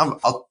 And I was like,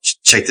 I'll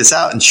check this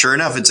out. And sure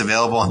enough, it's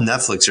available on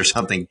Netflix or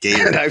something.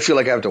 Gator. And I feel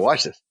like I have to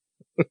watch this.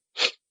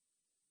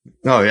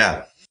 Oh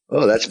yeah.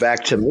 Oh, that's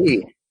back to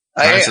me.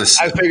 I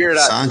figured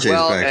out.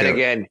 Sanjay's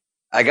again,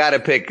 I got to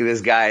pick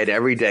this guy at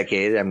every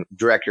decade. I'm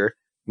director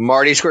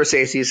Marty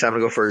Scorsese. So I'm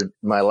gonna go for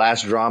my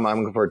last drama.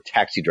 I'm going for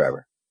Taxi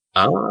Driver.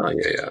 Oh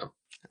yeah.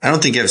 I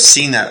don't think I've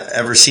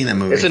ever seen that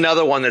movie. It's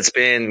another one that's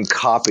been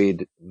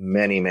copied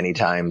many, many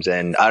times.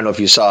 And I don't know if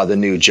you saw the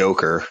new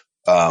Joker,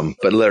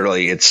 but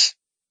literally it's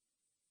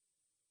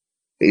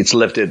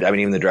lifted. I mean,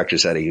 even the director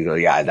said it. You go,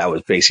 yeah, that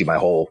was basically my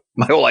whole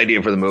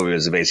idea for the movie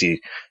was to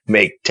basically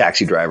make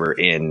Taxi Driver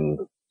in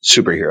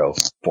superhero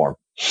form.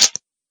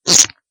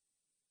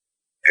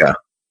 Yeah.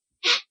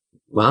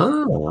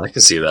 Wow, I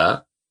can see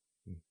that.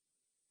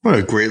 What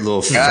a great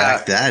little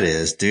fact that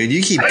is, dude.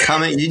 You just keep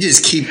coming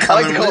I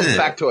like to call with them it.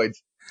 Factoids.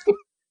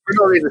 For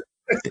no reason.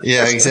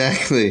 Yeah,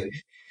 exactly.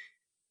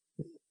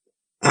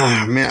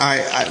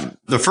 Man,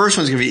 the first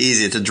one's gonna be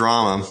easy. It's a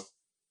drama.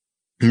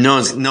 No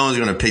one's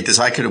gonna pick this.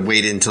 I could have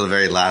waited until the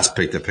very last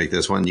pick to pick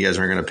this one. You guys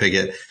aren't gonna pick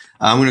it.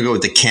 I'm gonna go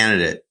with The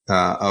Candidate,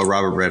 a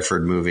Robert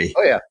Redford movie.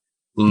 Oh yeah.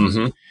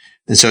 Mm-hmm.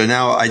 And so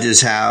now I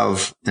just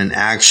have an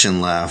action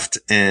left,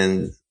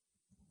 and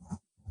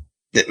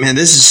man,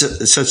 this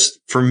is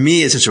for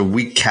me, it's such a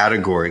weak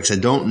category because I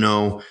don't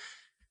know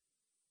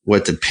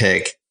what to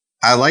pick.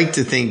 I like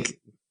to think,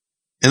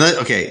 I'm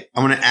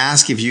going to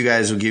ask if you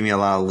guys will give me a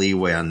lot of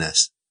leeway on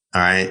this.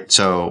 All right.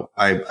 So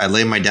I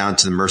lay my down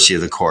to the mercy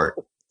of the court.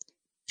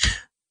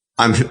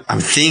 I'm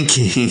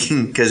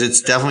thinking, because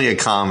it's definitely a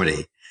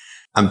comedy,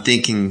 I'm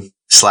thinking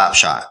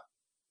Slapshot.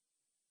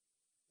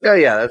 Oh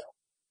yeah.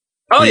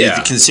 You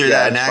consider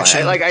that an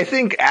action? I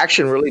think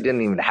action really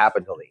didn't even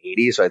happen until the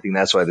 80s. So I think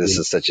that's why this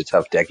is such a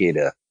tough decade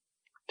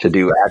to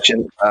do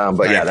action.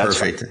 But yeah, that's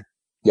perfect. Fine.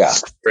 Yeah.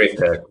 Great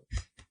pick.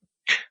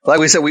 Like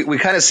we said, we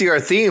kind of see our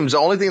themes. The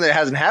only thing that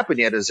hasn't happened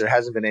yet is there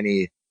hasn't been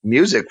any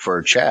music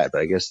for Chad,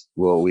 but I guess,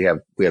 we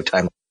have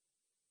time.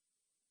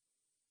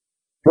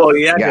 Well,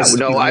 yeah.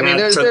 No, I mean,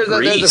 there's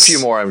a few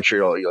more. I'm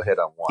sure you'll hit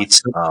on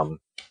one.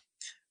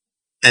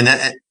 And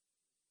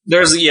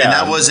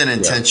that wasn't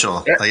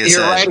intentional. Yeah. Like I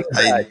said,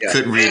 I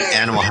couldn't read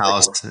Animal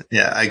House.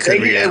 Yeah, I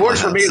couldn't read Animal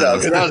House. It works for me though,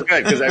 because that was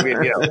good. Because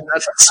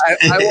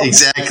I mean,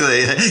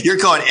 exactly. You're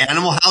calling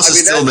Animal House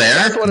is still there.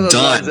 That's one of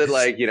those ones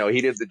that,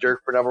 he did The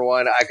Jerk for number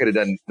one. I could have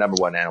done number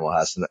one Animal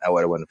House, and I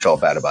wouldn't have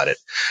felt bad about it.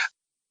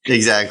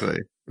 Exactly.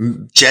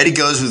 Jetty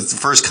goes with the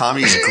first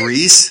comedy is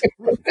Grease.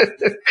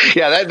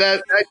 Yeah,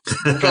 that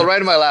fell right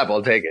in my lap.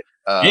 I'll take it.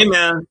 Hey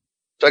man.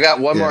 So I got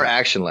one more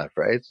action left,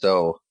 right?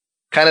 So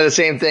kind of the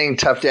same thing.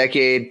 Tough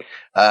decade.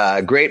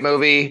 Great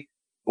movie.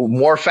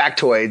 More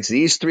factoids.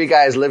 These three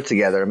guys live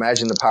together.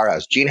 Imagine the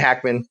powerhouse. Gene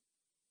Hackman,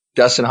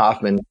 Dustin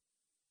Hoffman,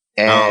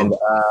 and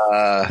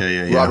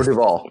Robert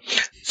Duvall.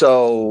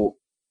 So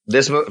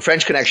this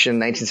French Connection,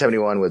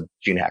 1971 with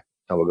Gene Hackman.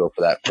 So we'll go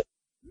for that.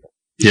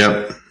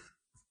 Yep.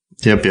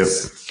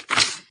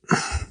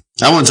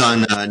 That one's on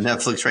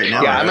Netflix right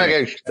now. Yeah,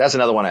 right? that's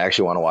another one I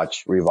actually want to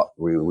watch,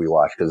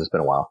 rewatch because it's been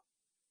a while.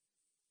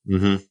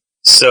 Mm-hmm.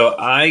 So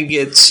I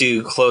get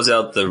to close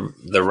out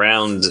the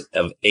round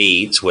of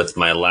 8 with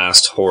my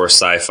last horror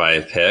sci-fi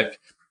pick.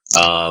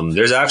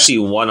 There's actually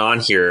one on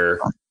here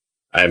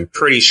I'm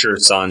pretty sure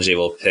Sanjay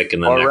will pick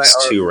in the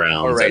next 2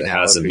 rounds that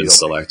hasn't been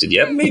selected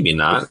yet. Maybe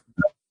not.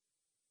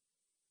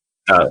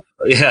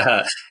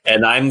 Yeah,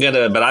 and I'm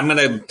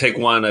gonna pick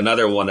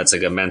another one that's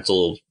like a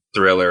mental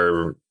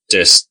thriller.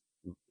 Just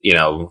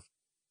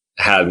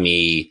had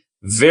me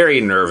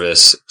very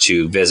nervous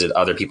to visit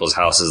other people's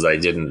houses that I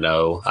didn't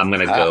know. I'm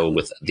gonna go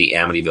with the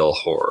Amityville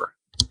Horror.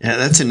 Yeah,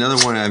 that's another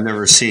one I've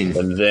never seen.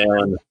 And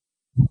then,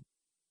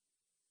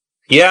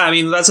 yeah, I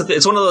mean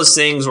it's one of those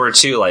things where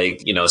too,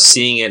 like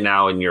seeing it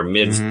now in your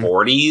mid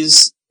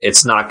 40s,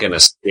 it's not gonna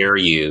scare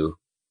you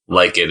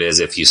like it is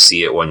if you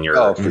see it when you're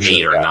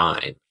 8 or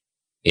 9.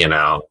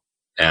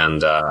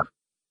 And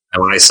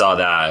when I saw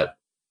that,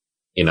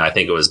 I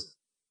think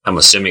I'm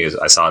assuming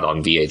I saw it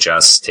on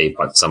VHS tape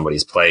at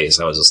somebody's place.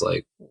 I was just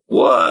like,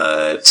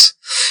 what?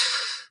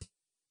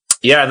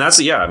 Yeah. And I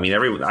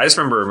just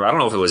remember, I don't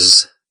know if it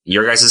was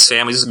your guys'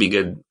 family. This would be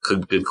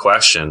good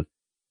question.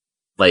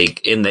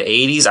 Like in the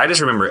 80s, I just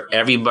remember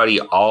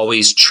everybody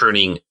always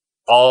turning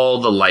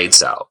all the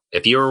lights out.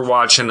 If you were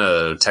watching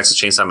a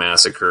Texas Chainsaw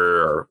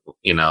Massacre or,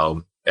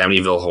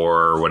 Amityville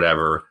Horror or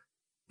whatever,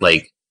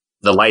 like,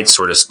 the lights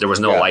there was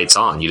no lights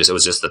on. It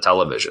was just the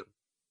television.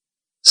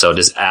 So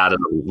just add a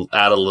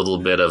little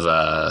bit of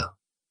I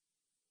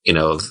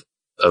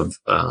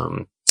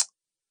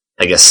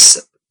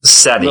guess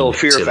setting, a little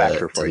fear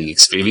factor for the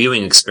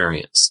viewing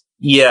experience.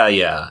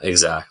 Yeah,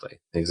 exactly.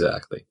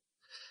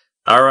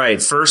 All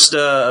right, first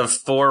of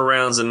 4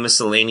 rounds of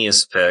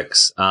miscellaneous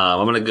picks.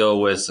 I'm going to go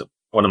with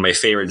one of my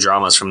favorite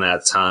dramas from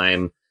that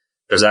time.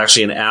 There's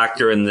actually an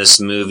actor in this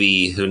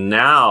movie who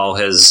now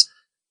has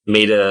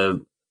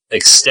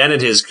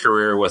extended his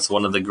career with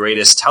one of the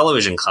greatest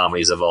television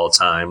comedies of all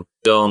time,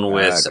 going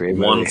with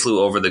One Flew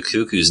Over the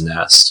Cuckoo's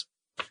Nest.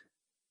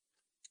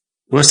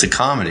 What's the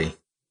comedy?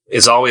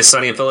 It's Always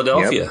Sunny in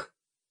Philadelphia. Yep.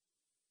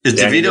 Is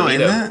DeVito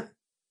in that?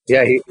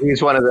 Yeah,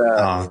 he's one of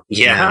the...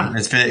 yeah.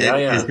 It's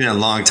been a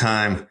long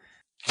time.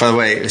 By the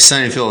way,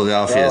 Sunny in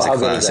Philadelphia is a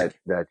classic.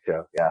 That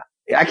show, yeah.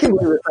 I can't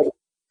believe it's like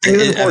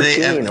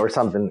 2014 or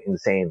something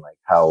insane, like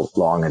how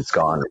long it's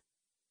gone.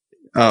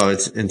 Oh,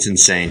 it's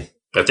insane.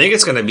 I think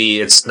it's going to be.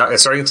 It's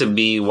starting to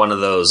be one of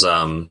those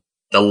the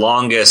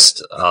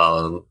longest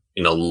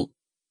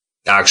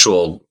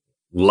actual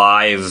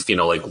live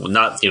like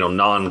not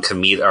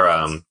non-comedic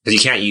or because you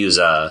can't use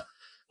The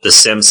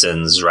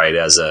Simpsons right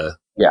as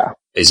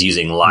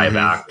using live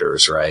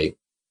actors, right?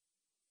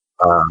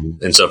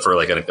 And so for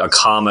like a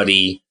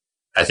comedy,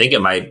 I think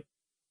it might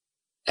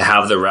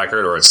have the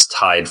record or it's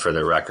tied for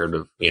the record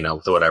of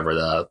whatever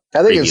the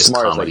I think it's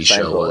smart comedy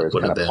show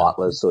would have been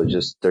plotless, so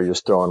they're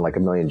just throwing like a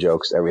million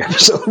jokes every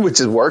episode, which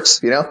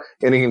works, and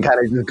you can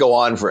kind of just go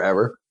on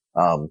forever.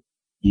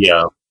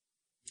 Yeah,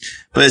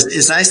 but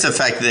it's nice the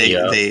fact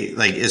that they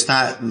like it's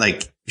not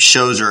like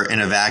shows are in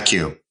a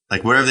vacuum.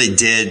 Like whatever they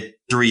did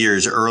 3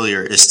 years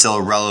earlier is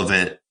still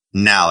relevant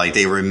now. Like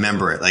they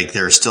remember it, like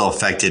they're still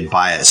affected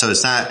by it. So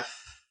it's not.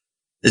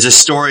 It's a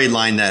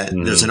storyline that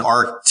there's an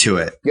arc to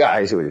it. Yeah,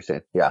 I see what you're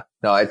saying. Yeah.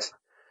 No,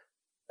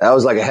 that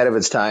was like ahead of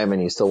its time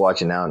and you still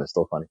watch it now and it's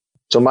still funny.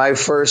 So my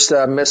first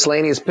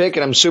miscellaneous pick,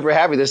 and I'm super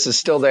happy this is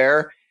still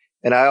there.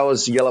 And I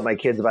always yell at my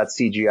kids about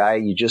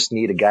CGI. You just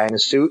need a guy in a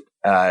suit.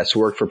 It's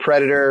worked for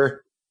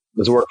Predator.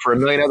 It's worked for a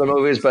million other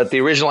movies, but the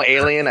original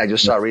Alien I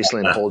just saw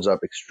recently and holds up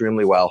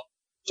extremely well.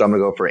 So I'm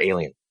going to go for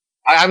Alien.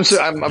 I'm very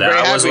happy.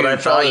 That was what I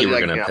thought you were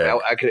going to pick.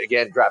 I could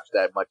again drop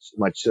that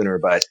much sooner,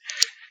 but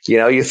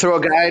you throw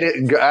a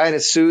guy in a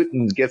suit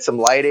and get some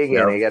lighting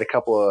and you get a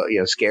couple of,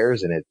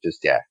 scares and it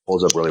just,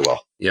 holds up really well.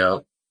 Yeah.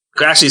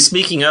 Actually,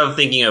 speaking of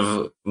thinking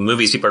of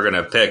movies people are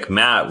going to pick,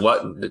 Matt,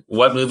 what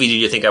movie did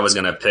you think I was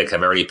going to pick?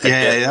 Have I already picked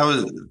it?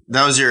 Yeah,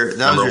 that was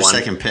your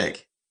second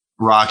pick.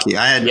 Rocky.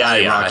 I had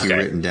Rocky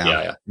written down.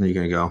 Yeah. There you're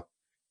going to go.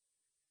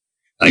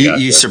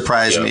 You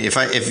surprised me.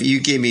 If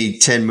you gave me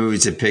 10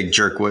 movies to pick,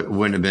 Jerk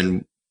wouldn't have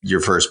been your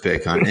first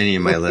pick on any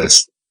of my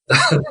list.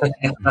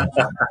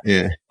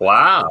 Yeah.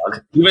 Wow.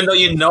 Even though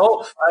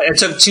it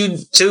took two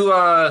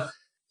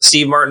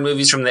Steve Martin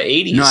movies from the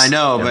 80s. No, I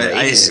know, but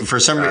for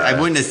some reason I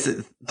wouldn't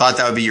have thought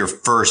that would be your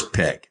first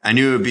pick. I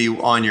knew it would be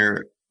on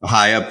your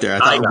high up there. I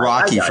thought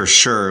Rocky for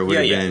sure would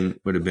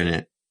have been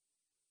it.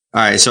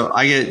 All right, so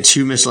I get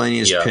 2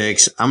 miscellaneous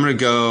picks. I'm gonna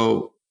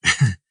go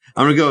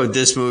with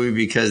this movie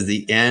because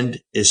the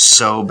end is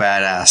so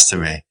badass to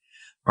me.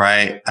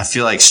 Right? I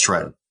feel like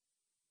strutting.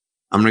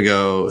 I'm gonna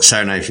go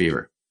Saturday Night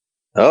Fever.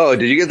 Oh,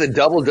 did you get the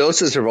double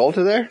doses of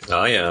Travolta there?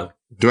 Oh, yeah.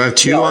 Do I have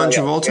 2 on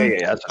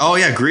Travolta? Yeah. Oh,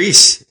 yeah,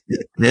 Grease.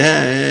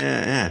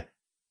 Yeah.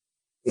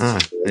 I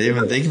didn't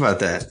even think about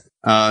that.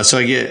 So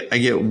I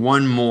get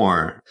one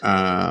more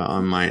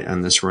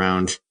on this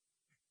round.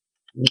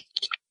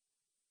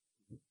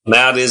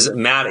 Matt is.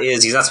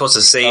 He's not supposed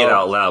to say it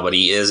out loud, but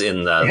he is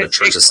in the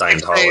Church of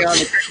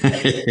Scientology.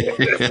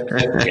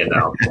 You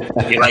know,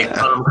 he likes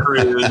Tom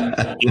Cruise.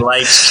 He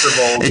likes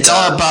Travolta. It's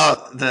all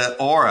about the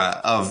aura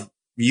of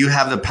you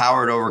have the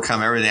power to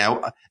overcome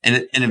everything,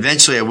 and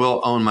eventually I will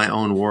own my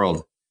own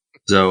world,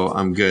 so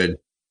I'm good.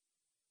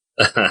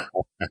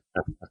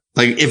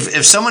 Like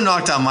if someone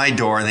knocked on my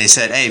door and they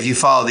said, "Hey, if you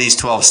follow these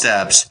 12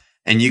 steps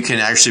and you can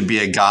actually be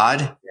a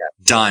god,"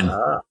 done.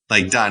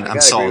 Like done. I'm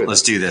sold.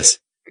 Let's do this.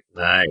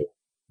 Nice.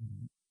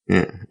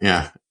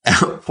 Yeah.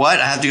 What?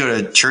 I have to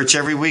go to church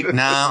every week?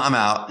 No, I'm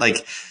out.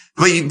 Like,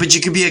 but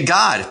you could be a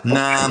god. No,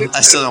 I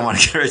still don't want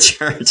to go to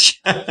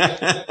church.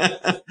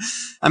 I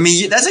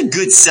mean, that's a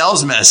good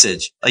sales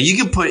message. Like you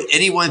can put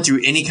anyone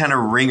through any kind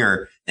of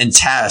ringer and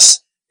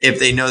test if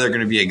they know they're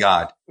going to be a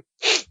god.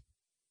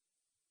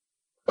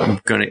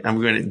 Chad,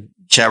 we're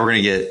going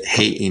to get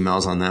hate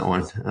emails on that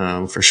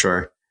one, for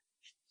sure.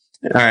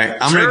 All right.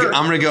 I'm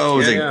going to go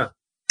with a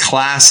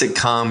classic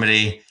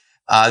comedy.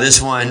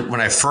 This one, when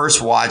I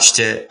first watched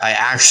it, I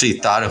actually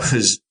thought it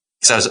was,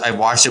 because I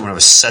watched it when I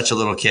was such a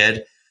little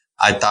kid.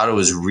 I thought it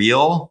was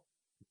real,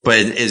 but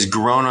it's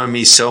grown on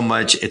me so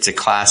much. It's a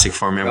classic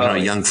for me. I'm going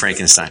to Young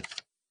Frankenstein.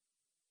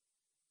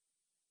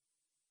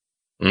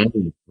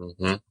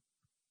 Mm-hmm.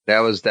 That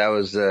was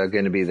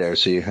going to be there.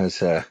 So you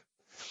guys,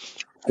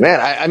 man,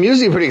 I'm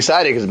usually pretty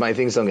excited because my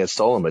things don't get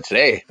stolen, but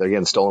today they're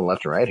getting stolen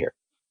left and right here.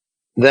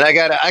 Then I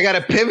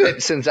gotta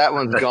pivot since that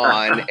one's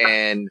gone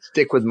and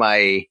stick with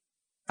my.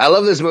 I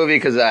love this movie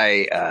because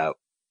I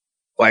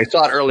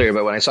saw it earlier,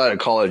 but when I saw it at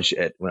college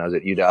when I was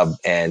at UW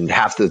and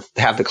half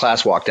the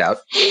class walked out,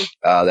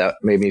 that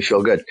made me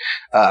feel good.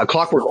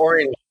 Clockwork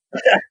Orange.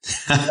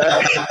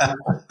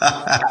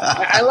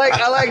 I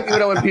like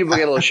when people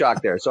get a little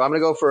shocked there. So I'm gonna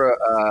go for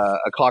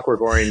a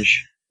Clockwork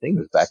Orange. I think it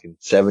was back in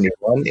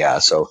 '71. Yeah,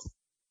 so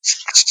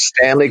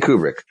Stanley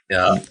Kubrick.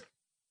 Yeah.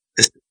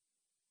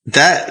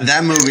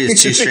 That movie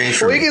is too strange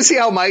for me. Well, you can see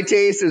how my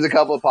taste, there's a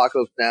couple of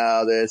Apocalypse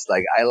Now,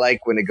 I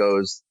like when it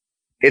goes,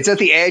 it's at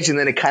the edge and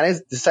then it kind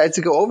of decides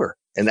to go over.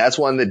 And that's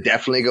one that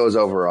definitely goes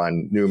over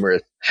on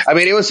numerous. I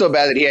mean, it was so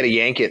bad that he had to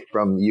yank it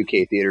from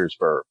UK theaters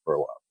for a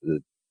while.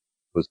 It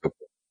was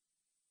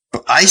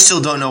I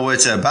still don't know what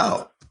it's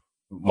about.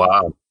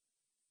 Wow.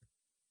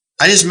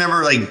 I just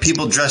remember like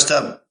people dressed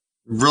up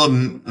real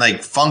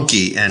like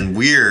funky and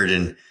weird,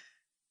 and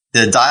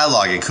the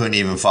dialogue I couldn't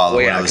even follow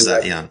when I was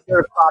that young.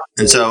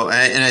 And so,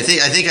 and I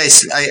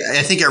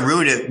think I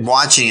ruined it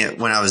watching it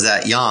when I was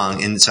that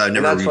young, and so I've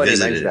never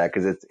revisited it. That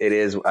because it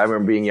is. I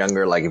remember being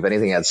younger, like if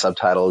anything had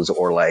subtitles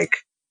or like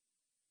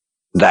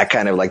that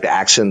kind of like the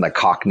accent, like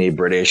Cockney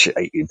British,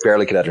 you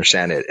barely could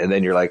understand it, and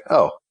then you're like,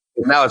 oh,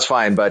 now it's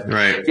fine. But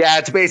yeah,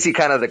 it's basically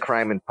kind of the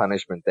crime and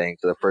punishment thing.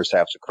 So the first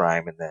half's a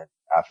crime, and then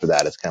after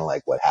that, it's kind of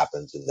like what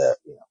happens in the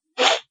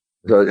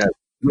So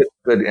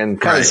good,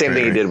 and kind of the same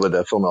thing he did with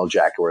the Full Metal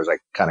Jacket, where it's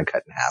like kind of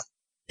cut in half.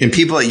 And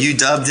people at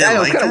UW didn't it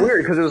was kind of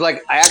weird because it was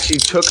like I actually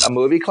took a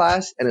movie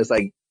class, and it's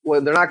like,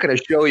 well, they're not going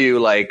to show you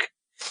like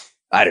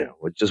I don't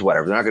know, just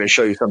whatever. They're not going to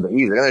show you something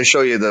easy. They're going to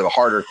show you the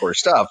harder core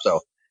stuff.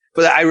 So,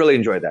 but I really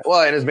enjoyed that.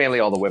 Well, and it's mainly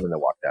all the women that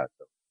walked out.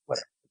 So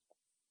whatever.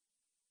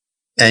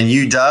 And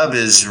UW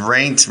is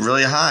ranked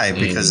really high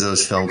because of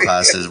those film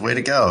classes. Way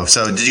to go!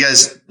 So, did you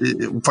guys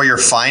for your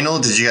final?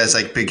 Did you guys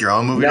like pick your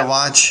own movie to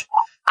watch?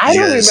 I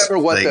don't remember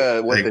what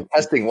the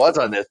testing was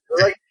on this.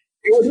 Like,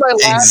 it was my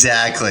last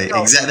exactly.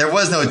 There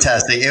was no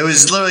testing. It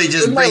was literally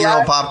just bring your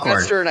own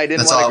popcorn. And I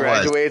didn't want to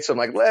graduate, so I'm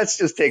like, let's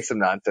just take some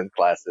nonsense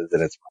classes,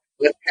 and it's fine.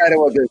 That's kind of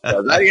what this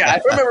was. I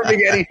remember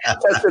being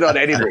tested on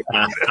anything.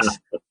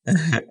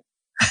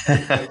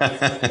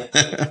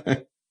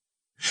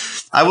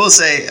 I will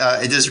say,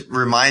 it just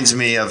reminds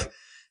me of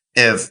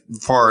if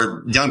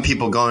for young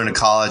people going to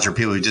college or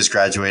people who just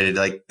graduated,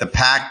 like the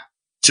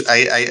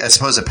I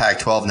suppose the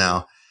Pac-12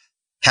 now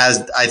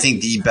has, I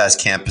think, the best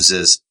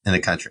campuses in the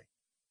country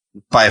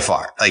by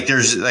far. Like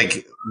there's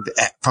like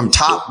from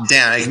top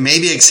down, like,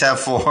 maybe except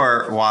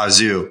for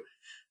Wazoo,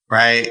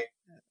 right?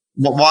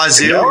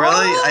 Wazoo,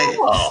 really?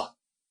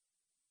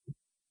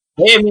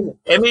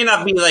 It may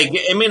not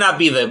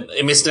be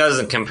it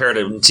doesn't compare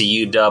to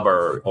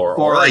UW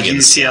or like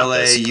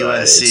UCLA,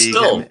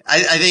 USC.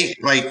 I think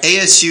like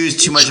ASU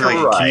is too much of like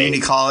a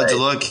community college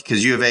look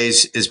because U of A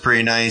is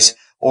pretty nice.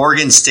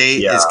 Oregon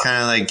State is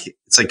kind of like,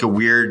 it's like a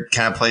weird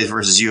kind of place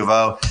versus U of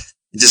O.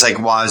 It's just like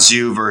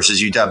Wazoo versus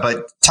UW,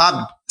 but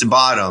top to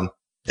bottom,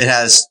 it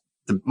has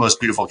the most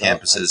beautiful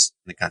campuses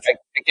in the country.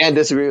 I can't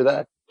disagree with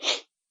that.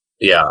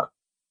 Yeah,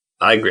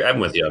 I agree.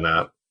 I'm with you on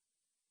that.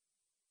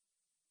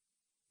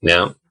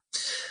 Yeah.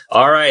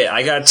 All right.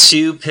 I got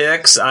 2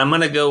 picks. I'm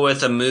going to go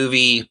with a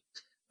movie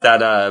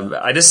that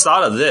I just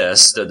thought of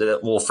this.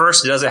 Well,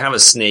 first, it doesn't have a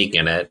snake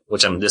in it,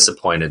 which I'm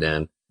disappointed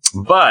in.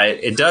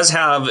 But it does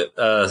have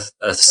a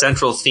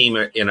central theme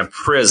in a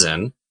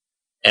prison.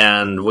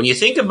 And when you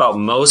think about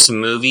most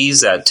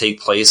movies that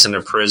take place in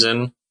a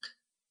prison,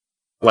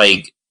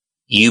 like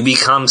you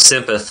become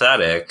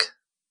sympathetic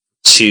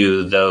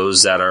to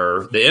those that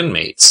are the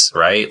inmates,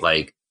 right?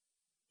 Like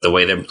the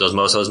way that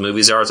most of those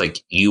movies are, it's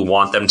like you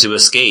want them to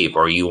escape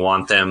or you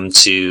want them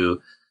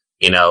to,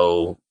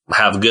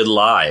 have good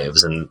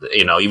lives. And,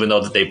 even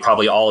though that they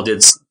probably all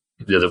did,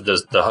 I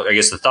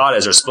guess the thought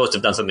is they're supposed to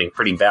have done something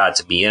pretty bad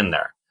to be in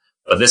there.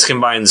 But this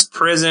combines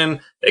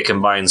prison, it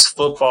combines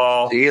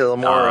football. See, a little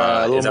more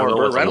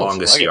Burt Reynolds.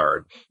 Longest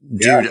yard.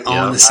 Dude,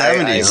 own the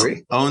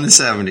 70s. Own the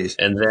 70s.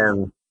 And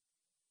then,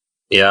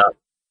 yeah.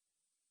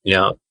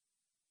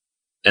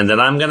 And then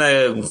I'm going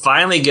to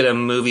finally get a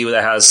movie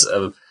that has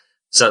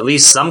so at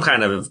least some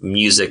kind of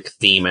music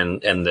theme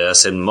in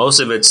this. And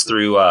most of it's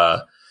through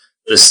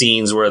the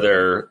scenes where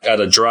they're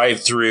at a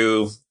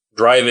drive-through,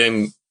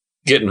 driving,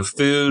 getting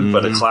food,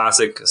 but a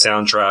classic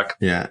soundtrack.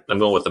 Yeah. I'm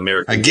going with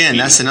American. Again,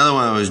 that's another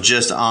one that was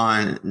just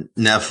on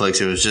Netflix.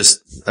 It was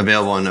just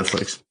available on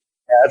Netflix.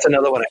 Yeah, that's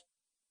another one.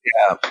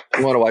 Yeah.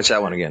 I want to watch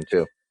that one again,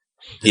 too.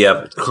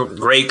 Yep.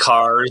 Great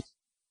cars.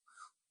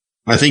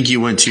 I think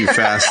you went too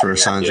fast for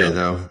Sanjay,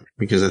 though,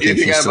 because I think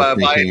he's still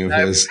thinking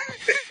of his.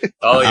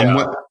 Oh,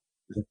 yeah.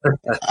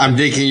 I'm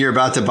thinking you're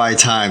about to buy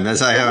time. That's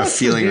how I have a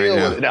feeling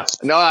right now.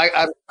 No,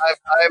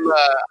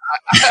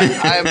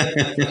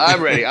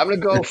 I'm ready. I'm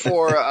gonna go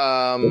for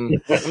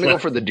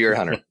The Deer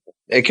Hunter.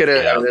 It could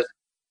have.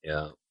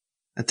 Yeah.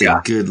 That's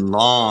a good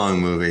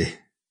long movie.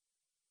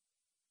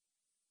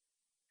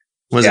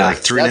 Was it like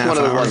 3.5 hours? That's one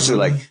of the ones with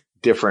like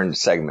different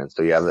segments.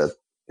 So you have a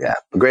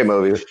great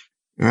movie.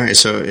 All right,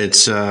 so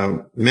it's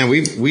man,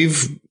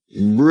 we've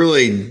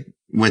really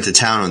went to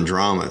town on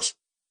dramas.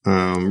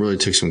 Really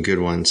took some good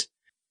ones.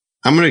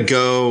 I'm gonna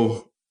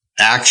go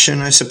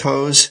action, I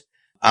suppose.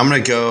 I'm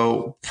gonna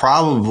go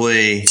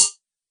probably.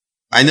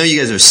 I know you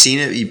guys have seen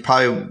it. You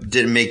probably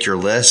didn't make your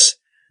list.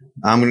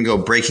 I'm gonna go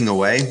Breaking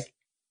Away.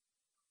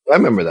 I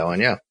remember that one.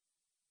 Yeah.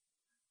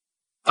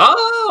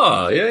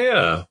 Oh,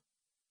 yeah.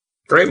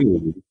 Great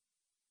movie.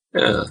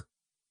 Yeah.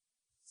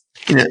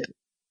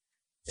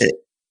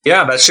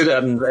 Yeah, that should.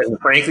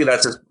 Frankly,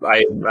 that's just,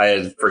 I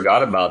had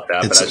forgot about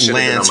that. It's but that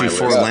Lance been on my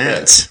before list.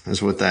 Lance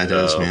is what that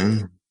is,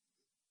 man.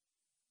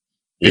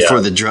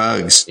 Before the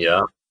drugs.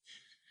 Yeah.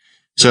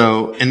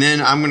 So, and then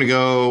I'm going to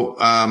go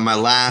my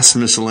last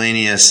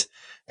miscellaneous,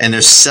 and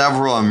there's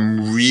several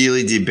I'm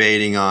really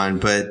debating on,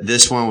 but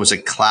this one was a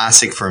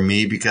classic for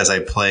me because I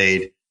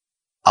played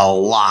a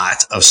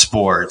lot of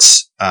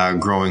sports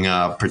growing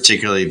up,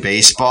 particularly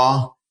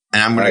baseball,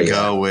 and I'm going to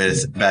go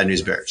with Bad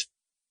News Bears.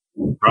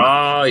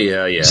 Oh,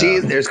 yeah. See,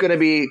 there's going to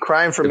be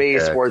crime for me,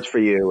 sports for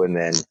you, and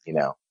then,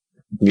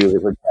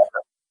 music for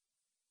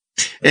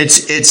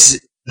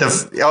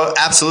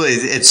absolutely.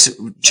 It's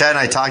Chad and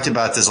I talked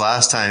about this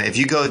last time. If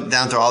you go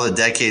down through all the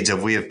decades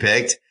of we have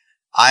picked,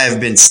 I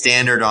have been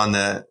standard on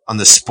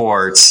the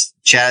sports.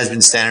 Chad has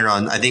been standard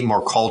on, I think,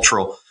 more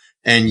cultural,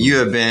 and you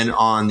have been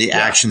on the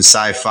action,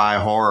 sci-fi,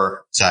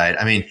 horror side.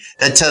 I mean,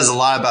 that tells a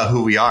lot about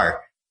who we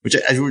are.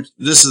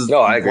 This is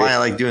why I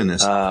like doing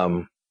this.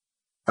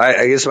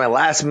 I guess my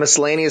last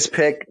miscellaneous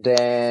pick,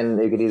 then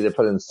you could either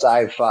put in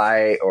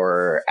sci-fi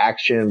or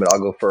action, but I'll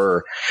go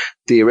for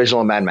the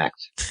original Mad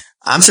Max.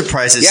 I'm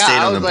surprised it stayed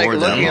on the board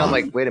that long. I'm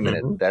like, wait a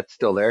minute, that's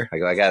still there?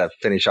 I got to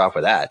finish off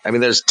with that. I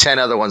mean, there's 10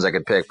 other ones I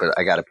could pick, but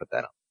I got to put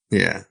that on.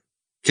 Yeah.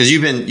 Because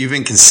you've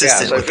been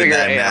consistent so with the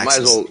Mad Max. I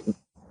might as well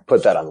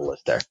put that on the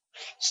list there.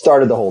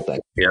 Started the whole thing.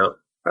 Yep.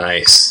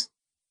 Nice.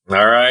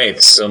 All right.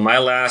 So my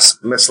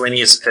last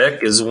miscellaneous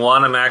pick is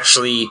one I'm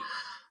actually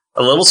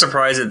a little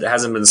surprised it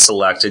hasn't been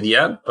selected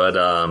yet, but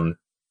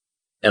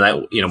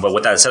but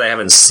with that said, I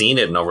haven't seen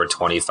it in over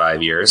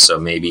 25 years, so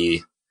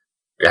maybe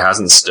it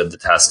hasn't stood the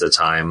test of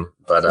time.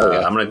 But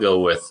I'm going to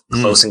go with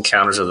Close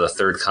Encounters of the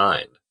Third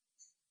Kind.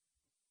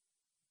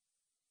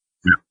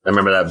 I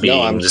remember that being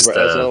I just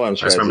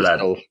remember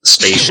that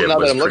spaceship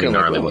was pretty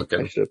gnarly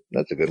looking.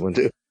 That's a good one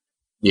too.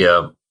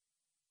 Yeah.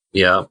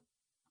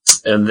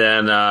 And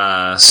then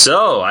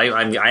so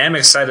I am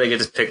excited to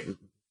get to pick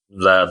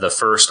the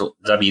first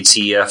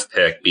WTF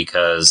pick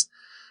because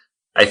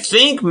I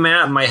think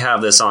Matt might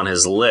have this on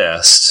his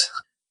list.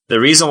 The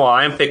reason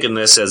why I'm picking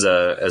this as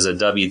a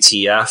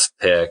WTF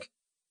pick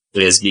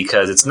is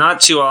because it's not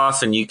too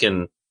often you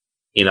can,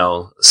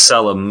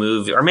 sell a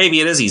movie, or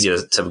maybe it is easy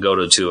to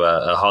go to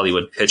a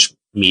Hollywood pitch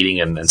meeting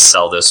and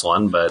sell this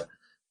one. But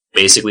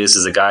basically, this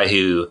is a guy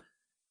who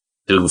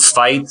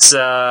fights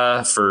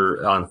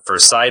for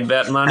side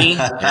bet money,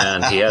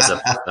 and he has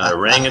a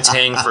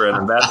orangutan for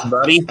an invest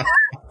buddy.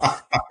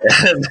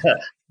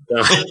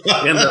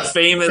 And the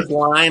famous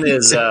line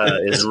is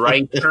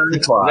right turn,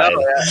 Clyde.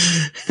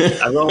 I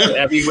have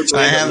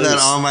that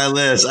on my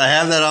list.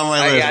 I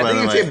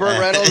think you say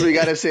Burt Reynolds. We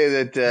got to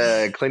say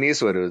that Clint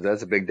Eastwood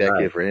that's a big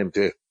decade for him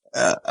too.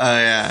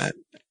 Yeah.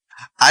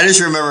 I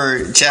just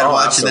remember Chad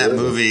watching that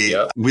movie.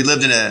 Yep. We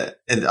lived on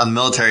a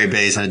military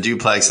base in a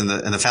duplex, and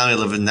the family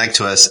living next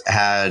to us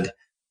had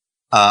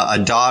a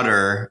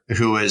daughter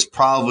who was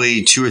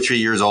probably 2 or 3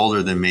 years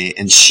older than me,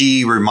 and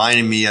she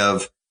reminded me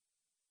of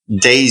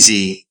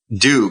Daisy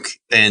Duke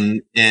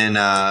in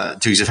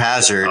Dukes of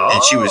Hazzard,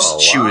 and she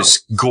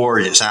was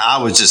gorgeous. And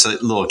I was just a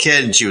little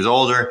kid, and she was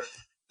older.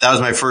 That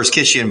was my first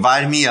kiss. She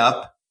invited me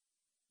up,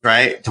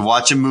 right, to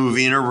watch a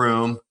movie in her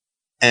room.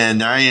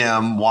 and there I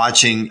am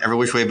watching Every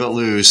Which Way But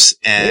Loose,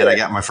 and I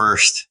got my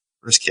first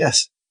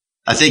kiss.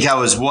 I think I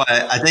was what?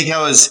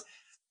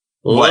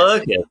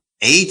 Look at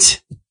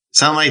 8,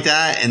 something like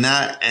that, in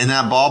that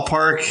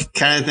ballpark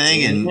kind of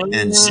thing,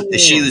 and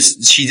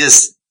she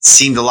just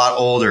seemed a lot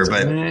older,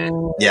 but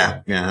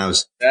yeah, that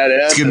was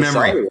it's a good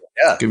memory.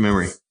 Yeah, good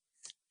memory.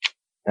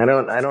 I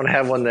don't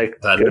have one that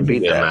could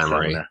beat that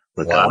memory.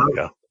 Let that one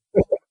go.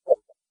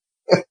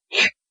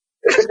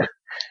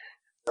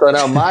 So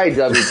now my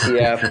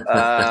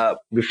WTF,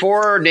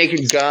 before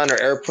Naked Gun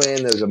or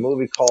Airplane, there's a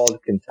movie called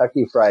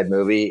Kentucky Fried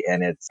Movie,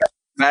 and it's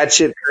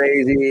batshit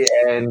crazy.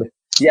 And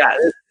yeah,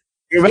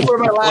 remember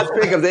my last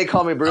pick of They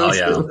Call Me Bruce? Oh,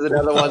 yeah. This is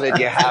another one that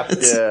you have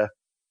to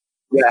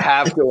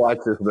watch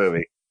this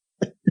movie.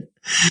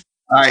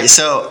 All right,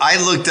 so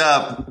I looked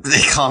up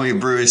They Call Me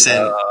Bruce,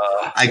 and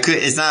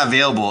it's not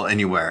available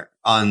anywhere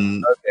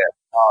on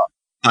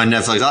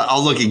Netflix.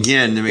 I'll look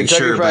again to make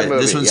Kentucky sure, Fried but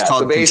this one's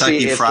called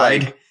Kentucky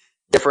Fried. Like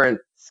different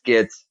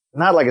skits,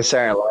 not like a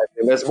Saturday Night Live.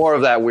 It's more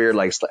of that weird,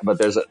 like, but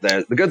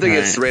the good thing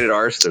is it's rated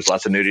R, so there's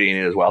lots of nudity in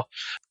it as well.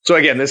 So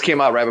again, this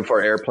came out right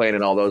before Airplane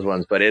and all those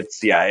ones, but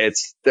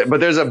but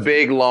there's a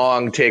big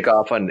long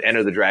takeoff on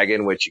Enter the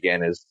Dragon, which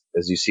again is,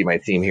 as you see my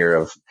theme here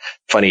of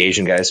funny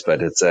Asian guys,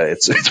 but it's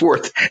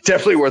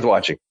definitely worth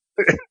watching.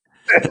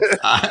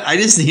 I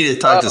just need to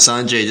talk to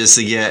Sanjay just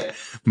to get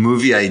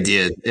movie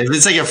ideas. If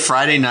it's like a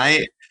Friday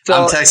night, so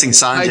I'm texting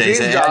Sanjay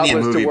saying I need a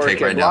movie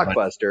pick right now.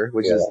 Blockbuster,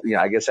 which is,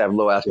 I guess I have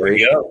low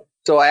aspirations.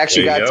 So I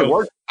actually got to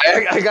work.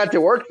 I got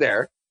to work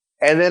there,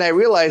 and then I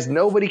realized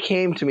nobody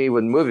came to me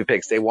with movie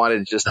picks. They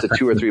wanted just the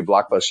 2 or 3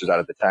 blockbusters out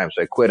at the time,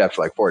 so I quit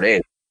after like 4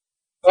 days.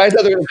 But I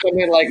thought they were going to come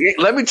in like, hey,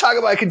 let me talk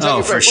about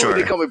Kentucky Fried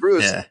Movie. They call me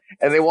Bruce,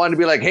 and they wanted to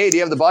be like, hey, do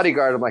you have The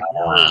Bodyguard? I'm like,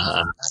 no,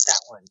 not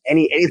that one.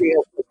 Anything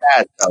else with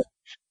that?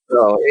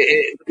 So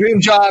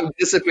dream job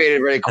dissipated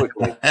very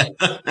quickly.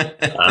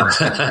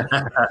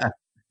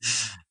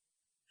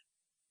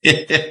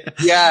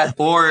 Yeah,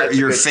 or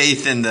your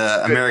faith in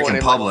the American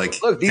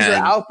public. Look, these are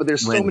out, but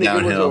there's so many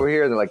good ones over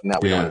here. And they're like, no,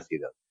 we don't want to see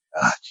those.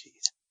 Ah,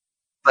 jeez.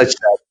 Let's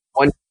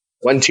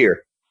one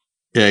tier.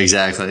 Yeah,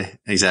 exactly.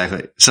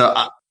 So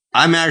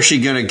I'm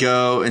actually going to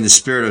go in the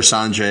spirit of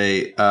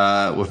Sanjay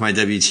with my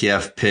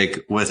WTF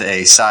pick with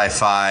a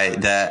sci-fi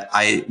that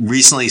I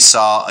recently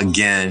saw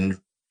again.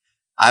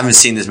 I haven't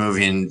seen this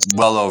movie in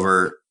well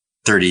over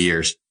 30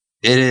 years.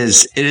 It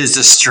is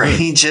the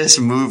strangest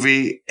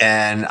movie,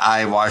 and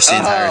I watched the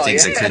entire thing,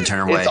 so I couldn't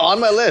turn away. It's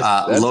on my list.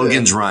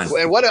 Logan's Run.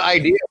 And what an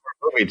idea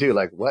for a movie, too.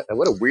 Like, what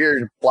a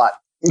weird plot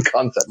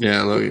concept.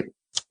 Yeah, Logan.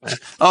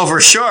 Oh,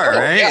 for sure,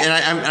 right?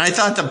 Yeah. And I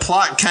thought the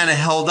plot kind of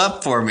held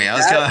up for me. I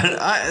was going,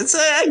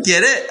 I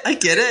get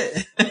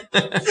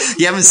it.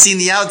 You haven't seen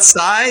The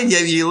Outside?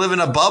 You live in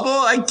a bubble?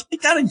 I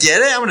gotta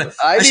get it.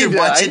 I should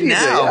watch it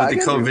now with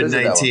the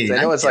COVID-19.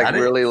 I know it's like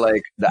really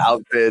like the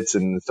outfits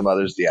and some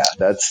others. Yeah,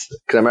 that's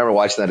because I remember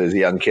watching that as a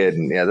young kid,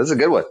 and yeah, that's a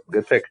good one.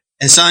 Good pick.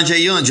 And Sanjay,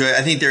 you'll enjoy it.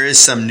 I think there is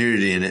some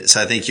nudity in it,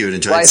 so I think you would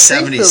enjoy it. It's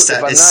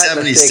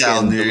 70s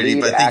style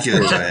nudity, but I think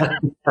you'll enjoy it.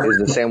 It was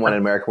the same one in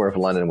American Werewolf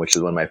in London, which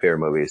is one of my favorite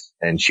movies,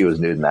 and she was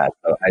nude in that.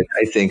 So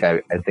I think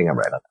I'm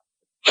right on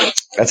that.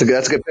 That's a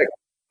good pick.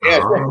 Yeah.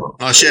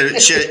 Oh, she had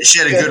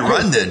a good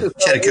run then.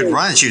 She had a good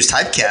run. She was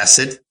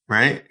typecasted,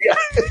 right? Yeah.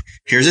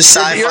 Here's a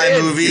sci-fi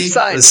movie.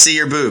 Let's see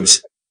your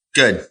boobs.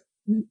 Good.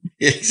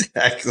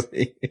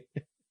 Exactly.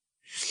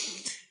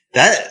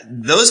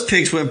 Those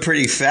picks went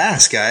pretty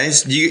fast,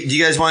 guys. Do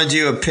you guys want to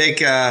do a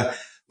pick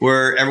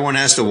where everyone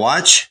has to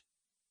watch?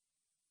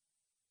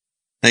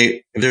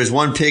 Like, if there's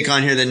one pick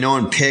on here that no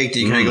one picked,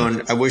 you kind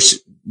of go, I wish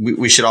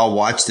we should all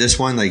watch this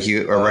one, like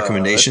a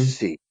recommendation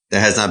that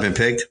has not been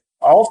picked.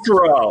 I'll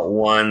throw out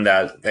one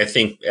that I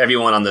think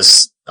everyone on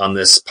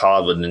this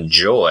pod would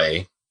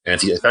enjoy,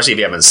 and especially if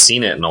you haven't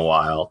seen it in a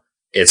while.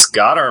 It's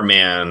got our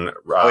man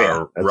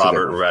Robert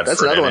Redford.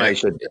 That's another one I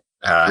should.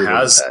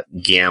 Has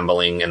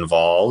gambling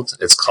involved.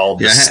 It's called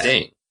The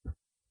Sting.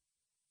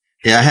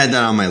 Yeah, I had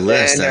that on my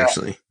list,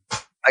 actually.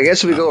 I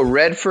guess if we go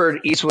Redford,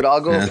 Eastwood, I'll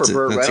go for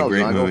Burt Reynolds,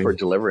 and I'll go for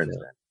Deliverance.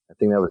 I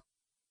think that was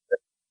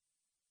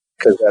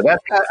because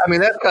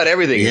that's got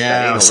everything.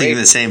 Yeah, I was thinking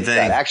the same thing.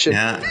 Action,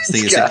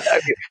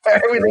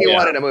 everything you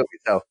want in a movie.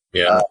 So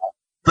yeah.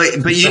 But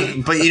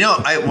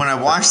when I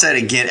watch that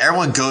again,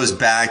 everyone goes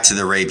back to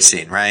the rape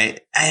scene,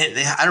 right?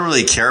 I don't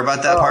really care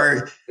about that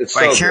part. What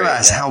I care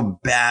about is how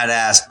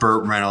badass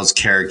Burt Reynolds'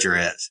 character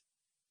is.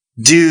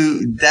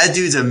 Dude, that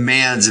dude's a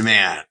man's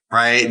man,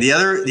 right? The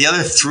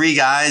other 3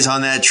 guys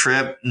on that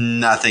trip,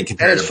 nothing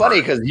compared to And it's funny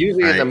because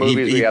usually in the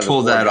movies we have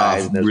pulled that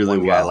off really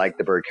well. I like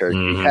the Burt character.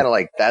 Mm-hmm. Kind of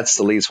like that's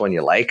the least one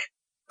you like,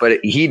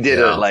 but he did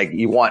it like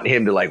you want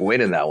him to like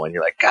win in that one.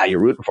 You're like, God,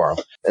 you're rooting for him,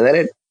 and then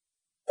it.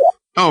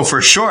 Oh,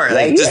 for sure.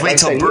 Just wait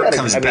till Burt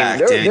comes back,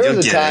 dude. There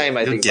was a time,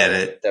 I think, in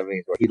the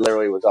 70s where he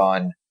literally was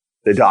on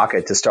the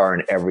docket to star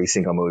in every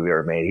single movie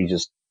ever made. He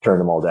just turned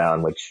them all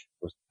down, which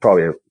was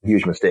probably a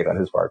huge mistake on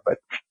his part. But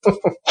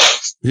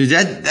dude,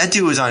 that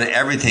dude was on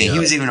everything. Yeah. He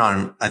was even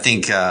on, I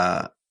think,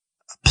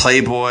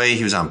 Playboy.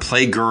 He was on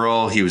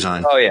Playgirl. He was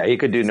on. Oh yeah, he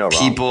could do no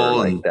wrong.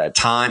 People and that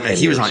Time.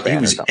 He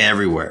was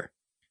everywhere.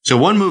 So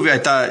one movie I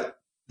thought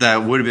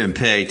that would have been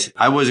picked,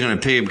 I was going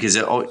to pick it because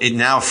it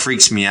now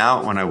freaks me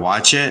out when I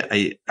watch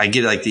it. I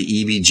get like the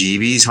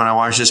EBGBs when I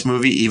watch this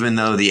movie, even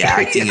though the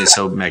acting is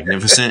so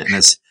magnificent, and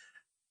it's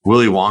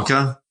Willy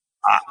Wonka.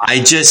 I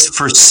just,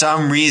 for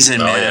some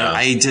reason,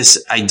 I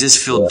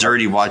just feel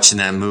dirty watching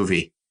that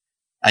movie.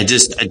 I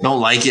don't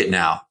like it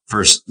now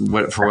for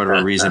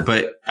whatever reason,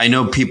 but I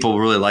know people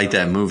really like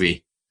that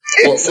movie.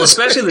 Well,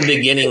 especially the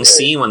beginning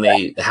scene when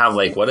they have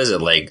like, what is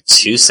it, like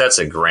 2 sets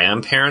of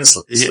grandparents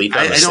sleep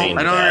on the same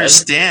bed? I don't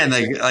understand.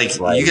 Like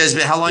you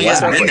guys, how long you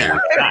guys been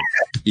there?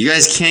 You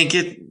guys can't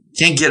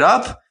get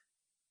up?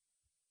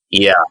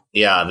 Yeah.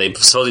 They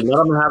supposedly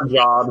none of them have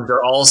jobs.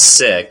 They're all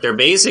sick.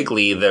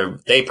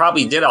 They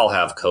probably did all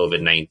have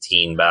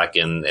COVID-19 back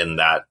in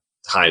that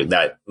time,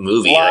 that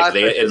movie. Well,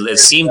 it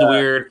seemed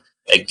weird.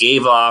 It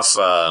gave off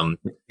child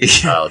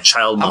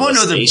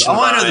molestation. I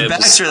want to know the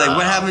backstory. Like,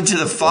 what happened to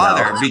the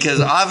father?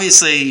 Because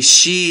obviously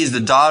she is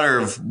the daughter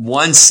of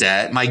one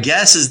set. My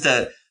guess is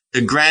that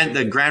the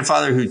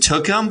grandfather who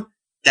took him,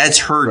 that's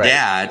her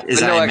dad.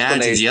 Is I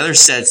imagine the other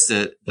set's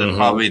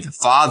probably the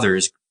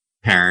father's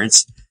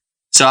parents.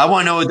 So I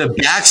want to know what the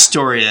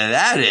backstory of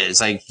that is.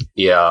 Like,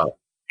 yeah.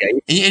 And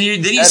then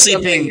you're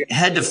sleeping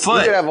head to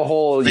foot. You could have a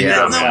whole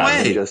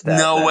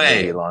no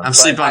way. I'm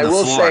sleeping on the floor.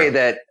 I will say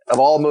that of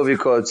all movie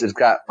quotes, it's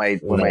got my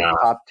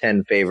top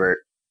 10 favorite.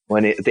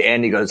 When at the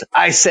end he goes,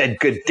 "I said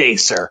good day,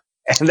 sir,"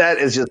 and that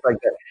is just like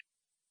that.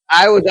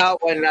 I was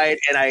out one night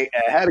and I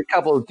had a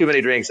couple too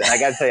many drinks, and I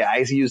got to tell you,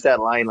 I used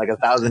that line like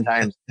 1,000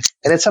 times,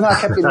 and it somehow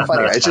kept getting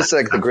funnier. It's just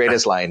like the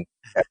greatest line.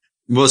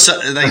 Well, so,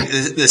 like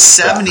the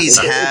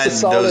 70s had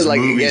those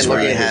movies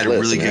where they had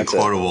really good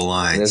quotable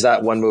lines. And there's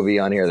not one movie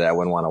on here that I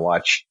wouldn't want to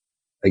watch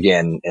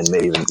again, and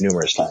maybe even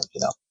numerous times,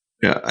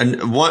 Yeah,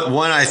 and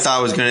one I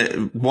thought was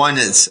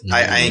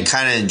I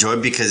kind of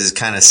enjoyed because it's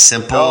kind of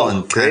simple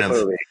and kind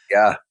of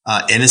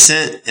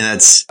innocent, and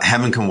that's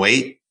Heaven Can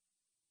Wait.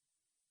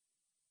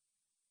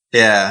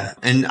 Yeah,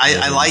 and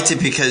I liked it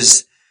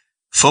because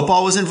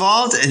football was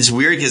involved, and it's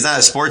weird because it's not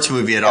a sports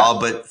movie at all,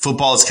 but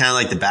football is kind of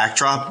like the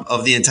backdrop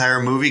of the entire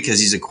movie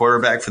because he's a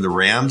quarterback for the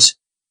Rams.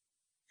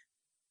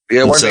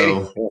 Yeah,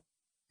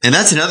 and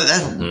that's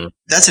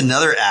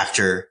another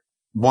actor,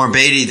 Warren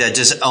Beatty, that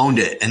just owned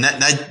it, and that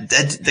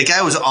the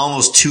guy was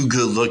almost too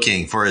good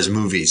looking for his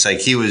movies. Like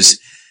he was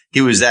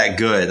that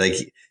good. Like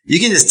you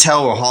can just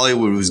tell where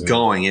Hollywood was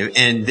going,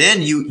 and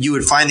then you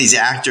would find these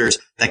actors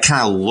that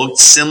kind of looked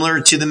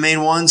similar to the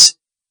main ones,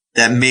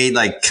 that made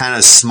like kind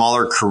of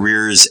smaller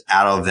careers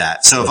out of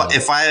that. So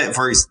if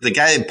the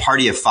guy in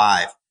Party of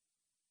Five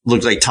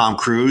looked like Tom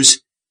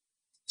Cruise.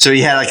 So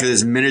he had like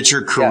this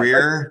miniature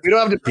career. You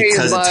don't have to pay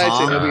as much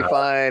and you'll be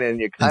fine. And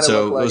you kind of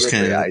look like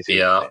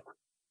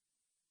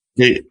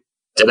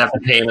didn't have to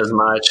pay him as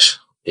much.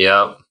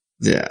 Yep.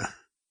 Yeah.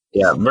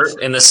 Yeah.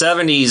 In the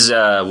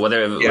 70s,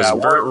 whether it was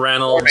Burt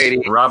Reynolds,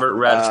 Robert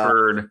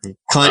Redford,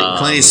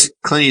 Clint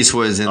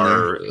Eastwood was in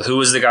there. Who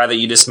was the guy that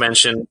you just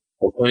mentioned?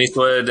 Clint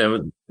Eastwood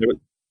and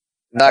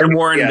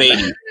Warren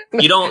Beatty.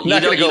 You don't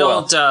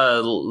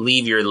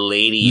leave your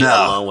lady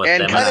alone with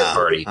them at the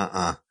party.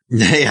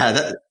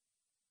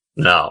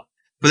 No.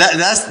 But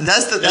that's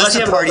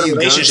the party you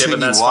go to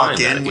when you walk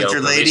in with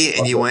your lady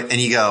and you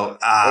go,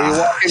 or you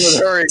walk in with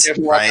her and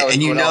right,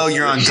 and you know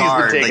you're on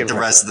guard like the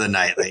rest of the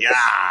night, like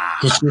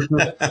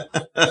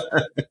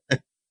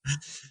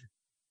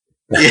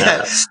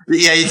Yeah,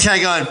 you kind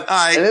of going, all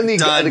right. And then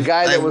the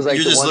guy that was like,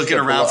 you're just looking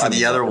around for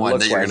the other one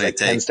that you're going to take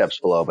 10 steps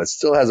below, but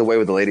still has a way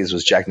with the ladies,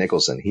 was Jack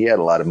Nicholson. He had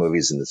a lot of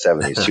movies in the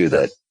 70s too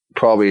that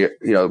probably,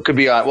 could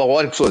be on. Well,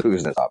 one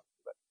who's in the top.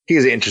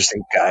 He's an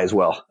interesting guy as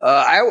well.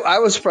 I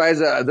was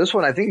surprised. This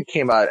one, I think it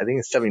came out, I think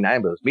it's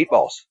 79, but it was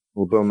Meatballs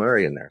with Bill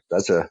Murray in there.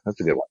 That's a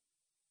good one.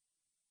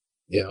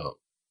 Yeah.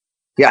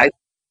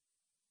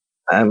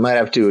 I might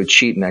have to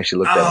cheat and actually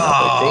look that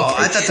up.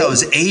 I thought that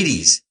was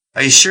 80s.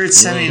 Are you sure it's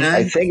 79?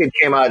 I think it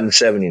came out in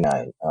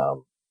 79. I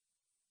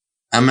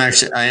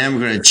am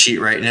going to cheat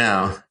right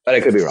now. But I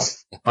could be wrong.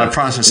 I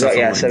promise myself.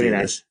 Yeah,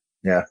 79.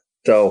 Yeah.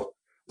 So,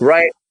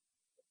 right.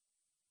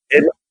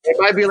 It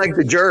might be like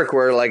The Jerk,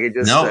 where like it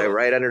just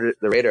right under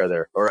the radar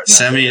there. Or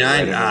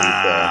 79.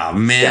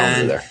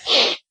 Man.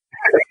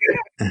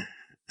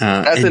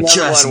 It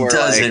just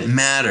doesn't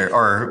matter.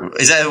 Or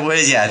is that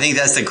what? Yeah, I think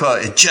that's the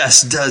quote. It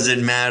just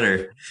doesn't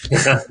matter.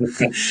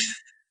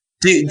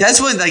 Dude, that's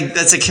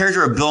a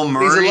character of Bill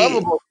Murray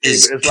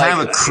is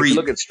kind of a creep.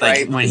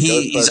 Like when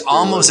he's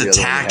almost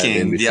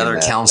attacking the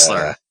other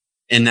counselor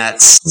in that.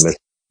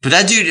 But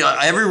that dude,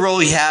 every role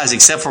he has,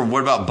 except for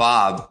What About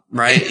Bob,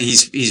 right?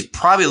 He's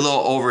probably a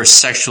little over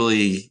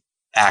sexually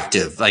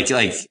active, like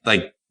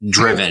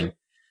driven,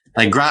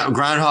 like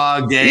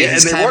Groundhog Day. Yeah,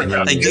 he's kind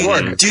of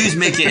dude's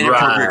making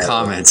inappropriate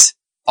comments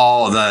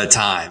all the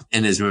time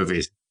in his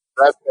movies.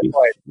 That's the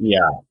point.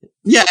 Yeah,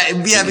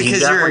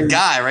 because you're a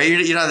guy, right?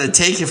 You don't have to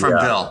take it from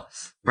Bill,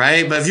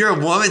 right? But if you're a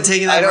woman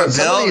taking that from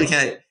Bill,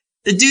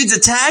 the dude's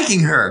attacking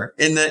her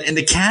in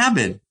the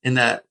cabin in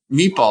that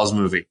Meatballs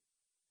movie.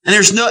 And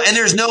there's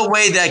no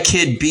way that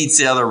kid beats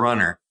the other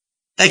runner.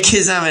 That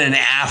kid's not even an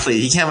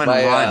athlete. He can't even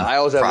run I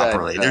always have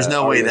properly. that, There's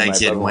no way that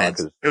kid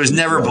wins. It was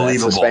never that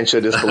believable. Suspension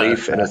of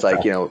disbelief. And it's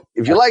like,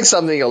 if you like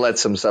something, you'll let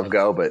some stuff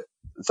go. But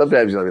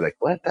sometimes you'll be like,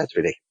 what? That's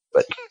ridiculous.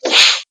 But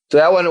so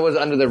that one was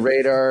under the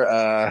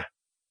radar.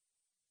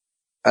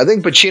 I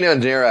think Pacino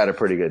and De Niro had a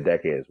pretty good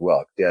decade as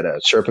well. They had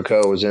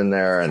Serpico was in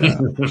there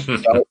and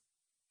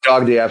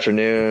Dog Day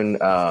Afternoon.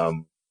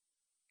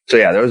 So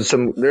yeah, there's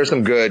some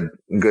good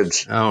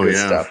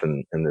stuff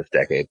in this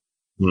decade.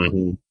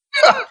 Mm-hmm.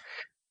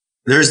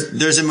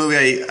 There's a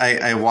movie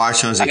I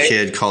watched when I was a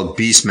kid called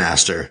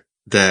Beastmaster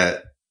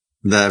that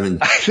I've been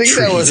I think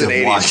that was an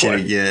 80s watching one.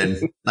 again.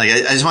 Like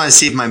I just want to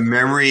see if my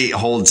memory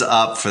holds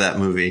up for that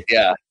movie.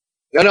 Yeah.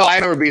 No, I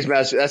remember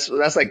Beastmaster.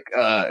 That's like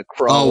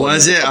Crow. Oh,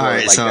 was it? All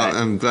right, like so that.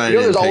 I'm glad.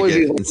 There's always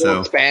these little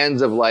little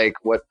spans of like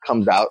what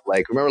comes out.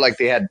 Like remember, like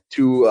they had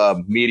two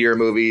Meteor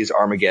movies,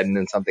 Armageddon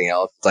and something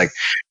else. It's like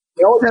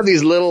they always have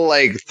these little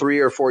like 3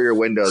 or 4 year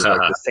windows. Like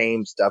the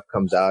same stuff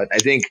comes out. I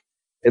think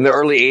in the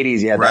early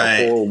 '80s, you had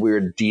that whole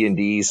weird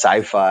D&D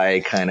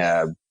sci-fi kind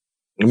of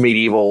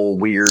medieval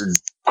weird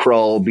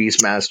Krull,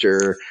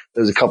 Beastmaster.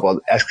 There's a couple of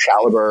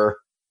Excalibur,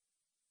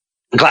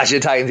 Clash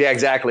of the Titans. Yeah,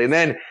 exactly. And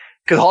then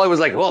because Hollywood was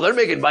like, well, they're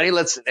making money.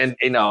 And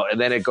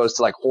then it goes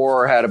to like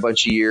horror had a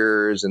bunch of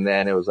years, and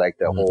then it was like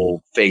the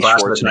whole fake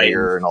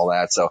Schwarzenegger and all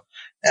that. So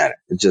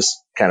it's just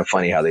kind of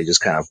funny how they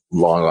just kind of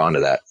long on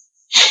to that.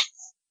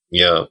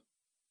 Yeah.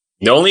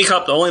 The only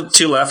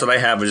two left that I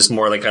have are just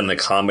more like in the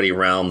comedy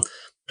realm.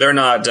 They're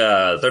not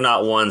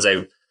ones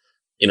I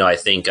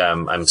think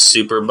I'm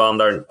super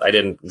bummed I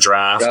didn't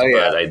draft,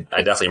 but I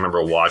definitely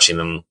remember watching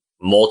them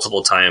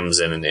multiple times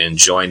and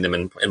enjoying them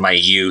in my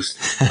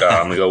youth. I'm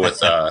gonna go with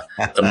the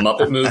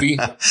Muppet movie.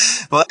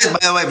 Well,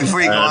 by the way,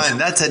 before you go on,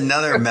 that's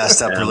another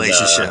messed up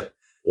relationship.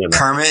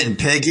 Kermit and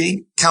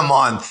Piggy. Come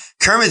on,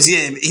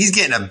 he's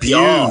getting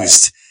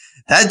abused.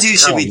 That dude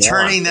should be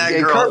turning that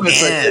girl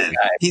in.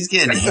 He's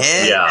getting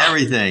hit,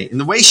 everything,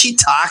 and the way she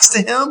talks to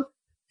him.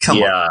 Come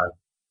on,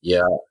 he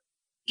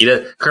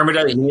does. Kermit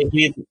does.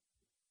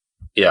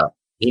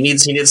 He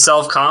needs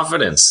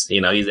self-confidence.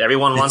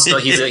 Everyone wants to,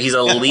 he's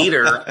a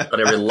leader, but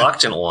a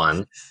reluctant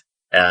one.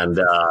 And,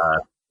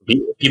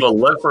 people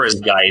look for his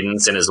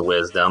guidance and his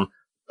wisdom,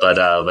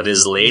 but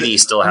his lady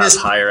still has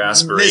higher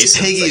aspirations.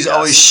 Miss Piggy's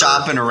always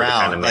shopping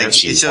around. Like, it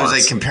shows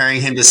like comparing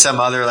him to some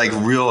other like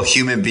real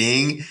human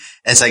being.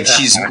 It's like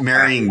she's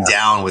marrying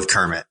down with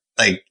Kermit.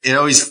 Like it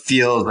always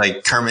feels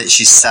like Kermit,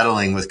 she's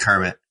settling with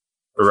Kermit.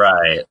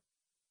 Right.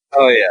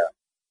 Oh yeah.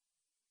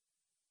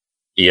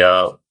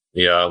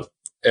 Yeah.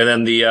 And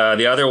then the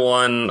other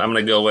one I'm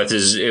going to go with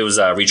was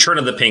Return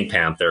of the Pink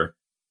Panther.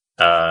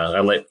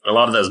 A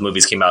lot of those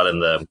movies came out in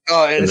the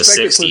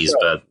 60s,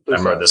 but I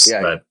remember this.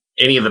 Yeah. But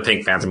any of the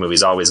Pink Panther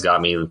movies always got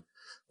me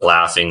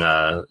laughing.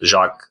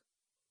 Jacques,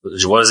 what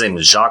was his name?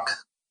 Jacques.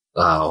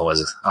 What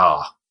was it?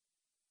 Oh,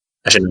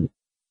 I shouldn't.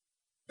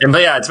 But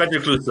yeah, Inspector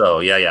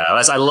Clouseau. Yeah.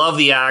 I love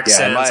the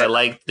accents. I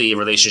like the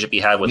relationship he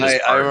had with his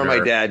partner. I remember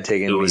my dad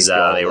taking me.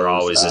 They were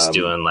always just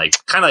doing like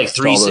kind of like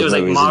three. It was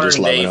like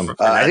modern day.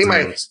 I think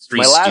my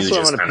last one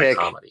I'm going to pick.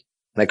 And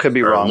I could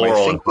be wrong. I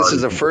think this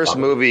is the first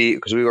movie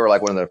because we were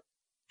like one of the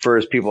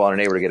first people on our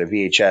neighbor to get a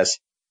VHS.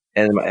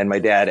 And my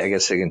dad, I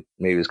guess maybe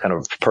he was kind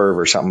of a perv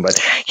or something,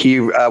 but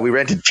we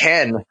rented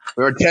 10.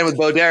 We were 10 with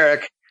Bo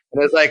Derek,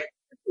 and it's like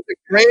the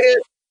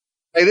greatest.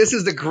 Like, this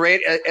is the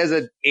great, as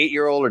an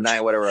 8-year-old or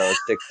 9, whatever I was,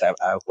 6, 7,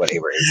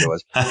 whatever age it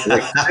was. Like,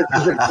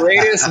 this is the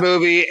greatest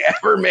movie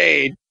ever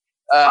made.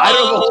 I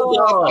don't know the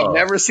whole time. I've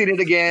never seen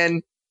it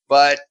again,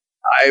 but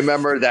I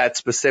remember that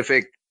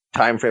specific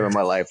time frame of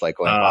my life, like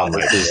going, wow,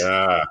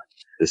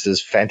 this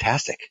is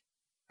fantastic.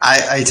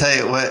 I tell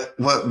you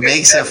what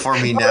makes it for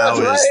me now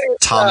is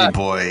Tommy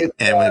Boy,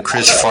 and when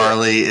Chris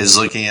Farley is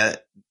looking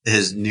at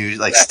his new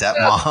like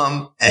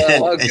stepmom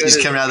and she's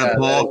coming out of the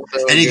pool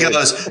and he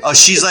goes, oh,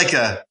 she's like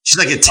a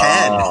 10.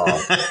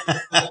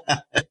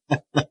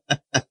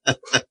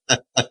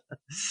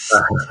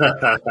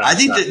 I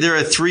think that there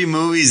are 3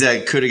 movies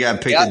that could have got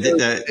picked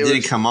that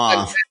didn't come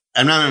off.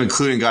 I'm not even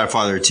including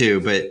Godfather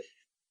 2, but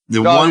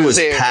one was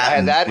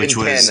Patton, which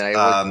was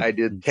I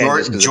did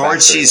 10 George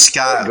C.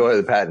 Scott. Go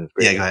ahead, Patton.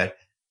 Yeah, go ahead.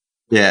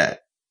 Yeah.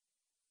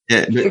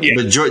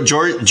 But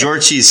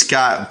George C.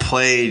 Scott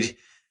played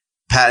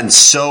Patton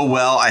so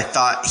well, I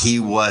thought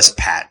he was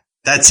Patton.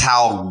 That's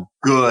how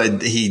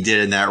good he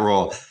did in that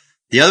role.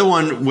 The other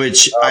one,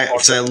 which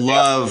I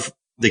love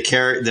the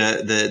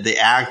character, the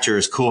actor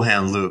is Cool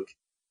Hand Luke,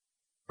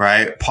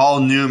 right? Paul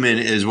Newman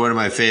is one of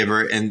my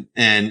favorite,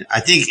 and I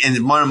think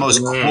in one of the most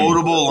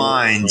quotable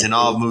lines in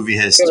all of movie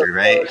history,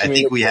 right? I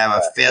think we have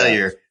a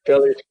failure.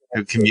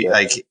 I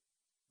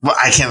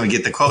can't even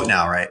get the quote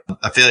now, right?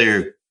 A failure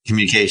of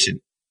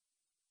communication.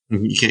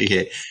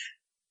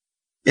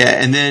 Yeah,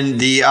 and then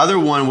the other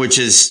one, which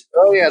is,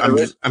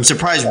 I'm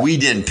surprised we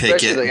didn't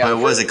pick it, but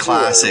it was a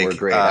classic,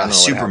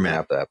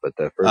 Superman. But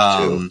the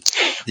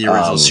first the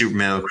original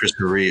Superman with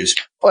Christopher Reeves.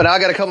 Oh, now I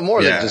got a couple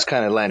more that just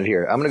kind of landed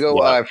here. I'm going to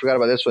go, I forgot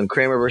about this one,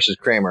 Kramer versus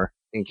Kramer.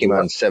 I think it came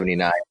out in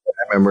 79. I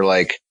remember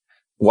like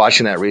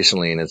watching that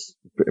recently, and it's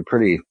a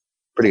pretty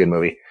good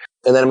movie.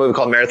 And then a movie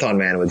called Marathon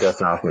Man with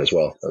Dustin Hoffman as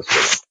well. That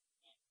was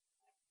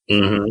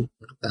good.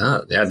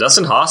 Yeah,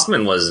 Dustin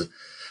Hoffman was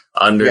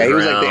underground. Yeah, he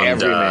was like the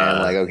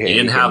everyman. Like, okay, he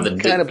didn't have he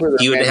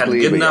had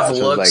good enough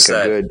looks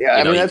that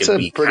I mean, that's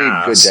a pretty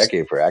good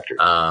decade for actors.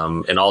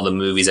 In all the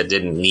movies that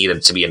didn't need him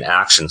to be an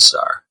action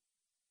star.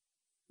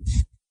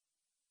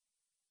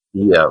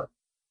 Yeah,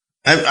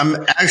 I'm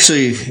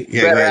actually.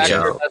 Yeah,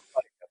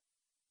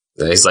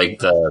 he's like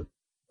the.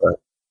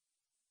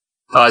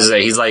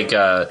 He's like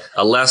a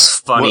less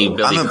funny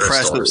Billy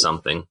Crystal or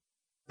something.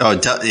 Oh,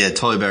 yeah,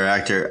 totally better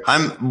actor.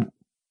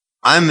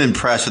 I'm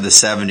impressed with the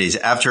 70s.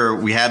 After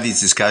we have these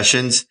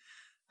discussions,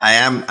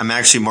 I'm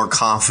actually more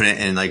confident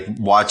in like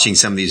watching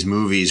some of these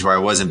movies where I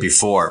wasn't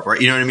before. Or,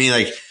 you know what I mean?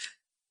 Like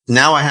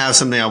now I have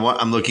something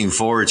I'm looking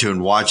forward to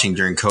and watching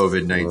during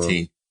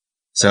COVID-19.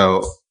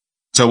 So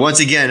once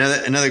again,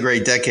 another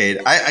great decade.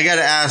 I got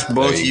to ask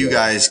both of you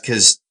guys,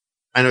 because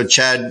I know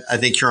Chad, I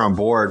think you're on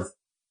board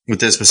with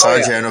this.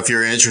 Besides, I don't know if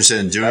you're interested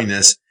in doing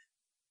this,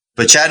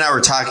 but Chad and I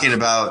were talking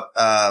about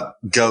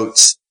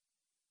GOATs,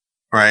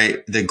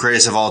 right? The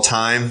greatest of all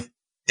time.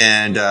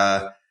 And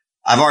I've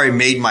already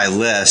made my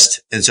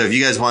list. And so if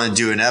you guys want to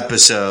do an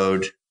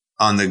episode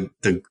on the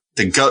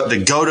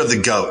GOAT of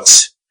the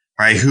GOATs,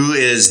 right? Who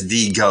is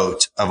the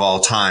GOAT of all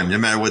time, no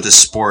matter what the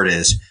sport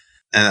is?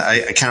 And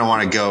I kind of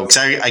want to go, because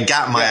I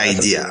got my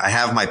idea. I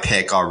have my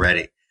pick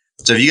already.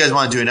 So if you guys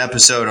want to do an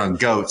episode on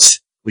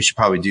GOATs, we should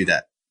probably do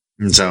that.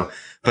 And so,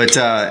 but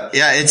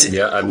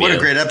what a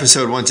great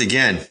episode once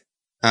again.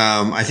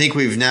 I think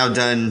we've now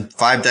done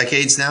 5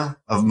 decades now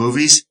of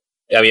movies.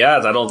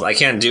 I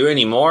can't do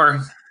any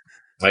more.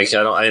 Like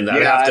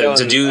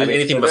to do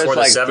anything before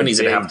the 70s.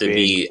 It'd have to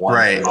be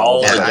right.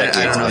 All the decades.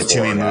 I don't know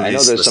too many movies. I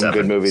know there's some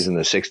good movies in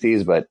the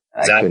 60s, but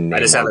I couldn't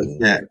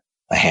name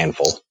a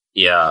handful.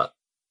 Yeah.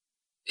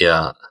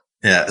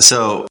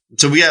 So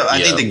we have.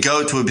 I think the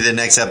GOAT would be the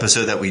next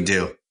episode that we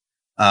do.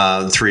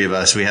 The 3 of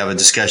us, we have a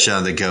discussion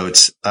on the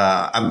GOATs.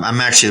 I'm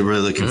actually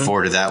really looking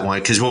forward to that one,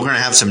 because we're going to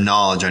have some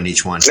knowledge on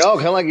each one. No,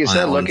 kind of like you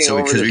said, looking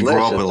over because we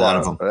grew up with a lot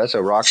of them. That's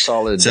a rock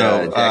solid.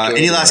 So,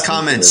 any last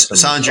comments,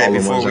 Sanjay,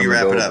 before we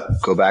wrap it up?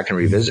 Go back and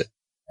revisit.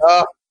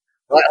 Like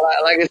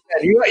I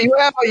said,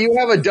 you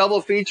have a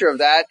double feature of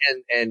that,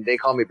 and They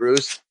Call Me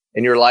Bruce,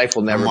 and your life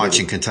will never. I'm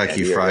watching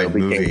Kentucky Fried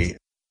Movie.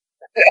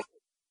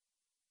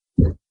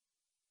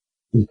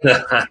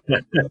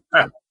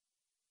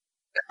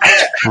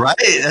 Right,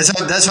 that's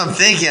what I'm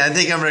thinking. I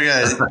think I'm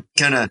gonna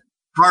kind of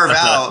carve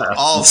out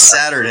all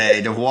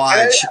Saturday to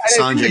watch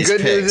Sanjay's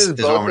picks.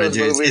 Is what I'm gonna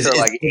do. It's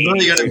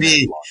really gonna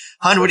be.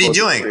 Hun, what are you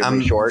doing?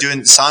 I'm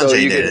doing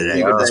Sanjay Day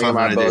today. That's what I'm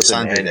gonna do.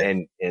 Sanjay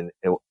Day, and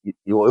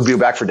you'll be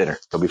back for dinner.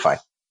 It'll be fine.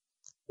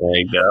 There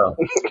you go.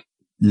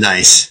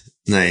 Nice.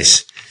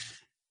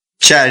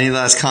 Chad, any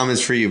last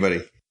comments for you,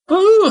 buddy?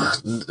 Ooh,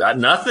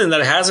 nothing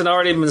that hasn't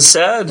already been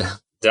said.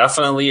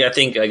 Definitely, I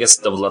guess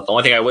the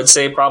only thing I would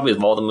say probably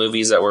of all the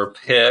movies that were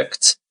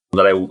picked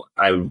that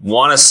I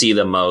want to see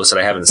the most that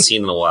I haven't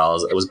seen in a while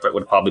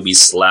would probably be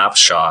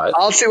Slapshot.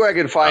 I'll see where I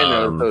can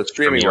find those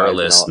streaming from your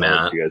list,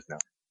 Matt. You guys know.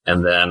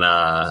 And then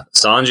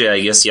Sanjay, I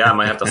guess, I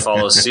might have to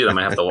follow suit. I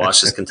might have to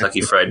watch this Kentucky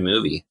Fried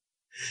Movie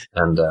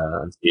and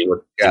see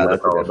what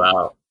it's all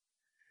about.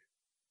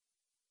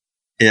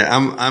 Yeah,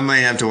 I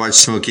might have to watch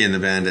Smokey and the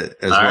Bandit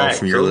as well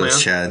from your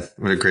list, man. Chad.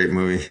 What a great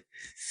movie.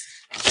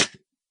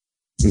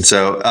 And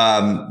so,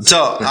 all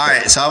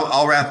right. So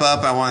I'll wrap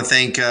up. I want to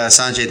thank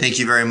Sanjay. Thank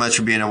you very much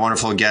for being a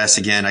wonderful guest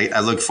again.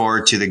 I look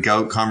forward to the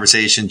GOAT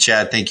conversation.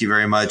 Chad, thank you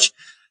very much.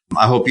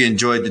 I hope you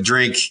enjoyed the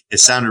drink. It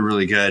sounded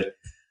really good.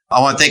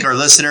 I want to thank our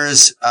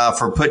listeners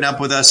for putting up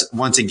with us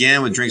once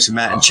again with Drinks with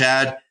Matt and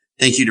Chad.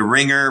 Thank you to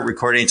Ringer,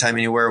 record anytime,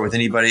 anywhere with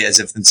anybody as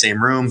if in the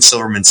same room.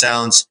 Silverman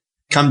Sounds.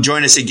 Come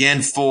join us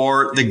again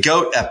for the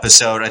GOAT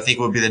episode. I think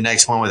will be the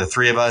next one with the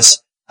 3 of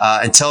us.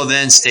 Until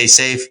then, stay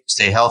safe,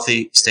 stay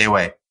healthy, stay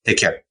away. Take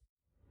care.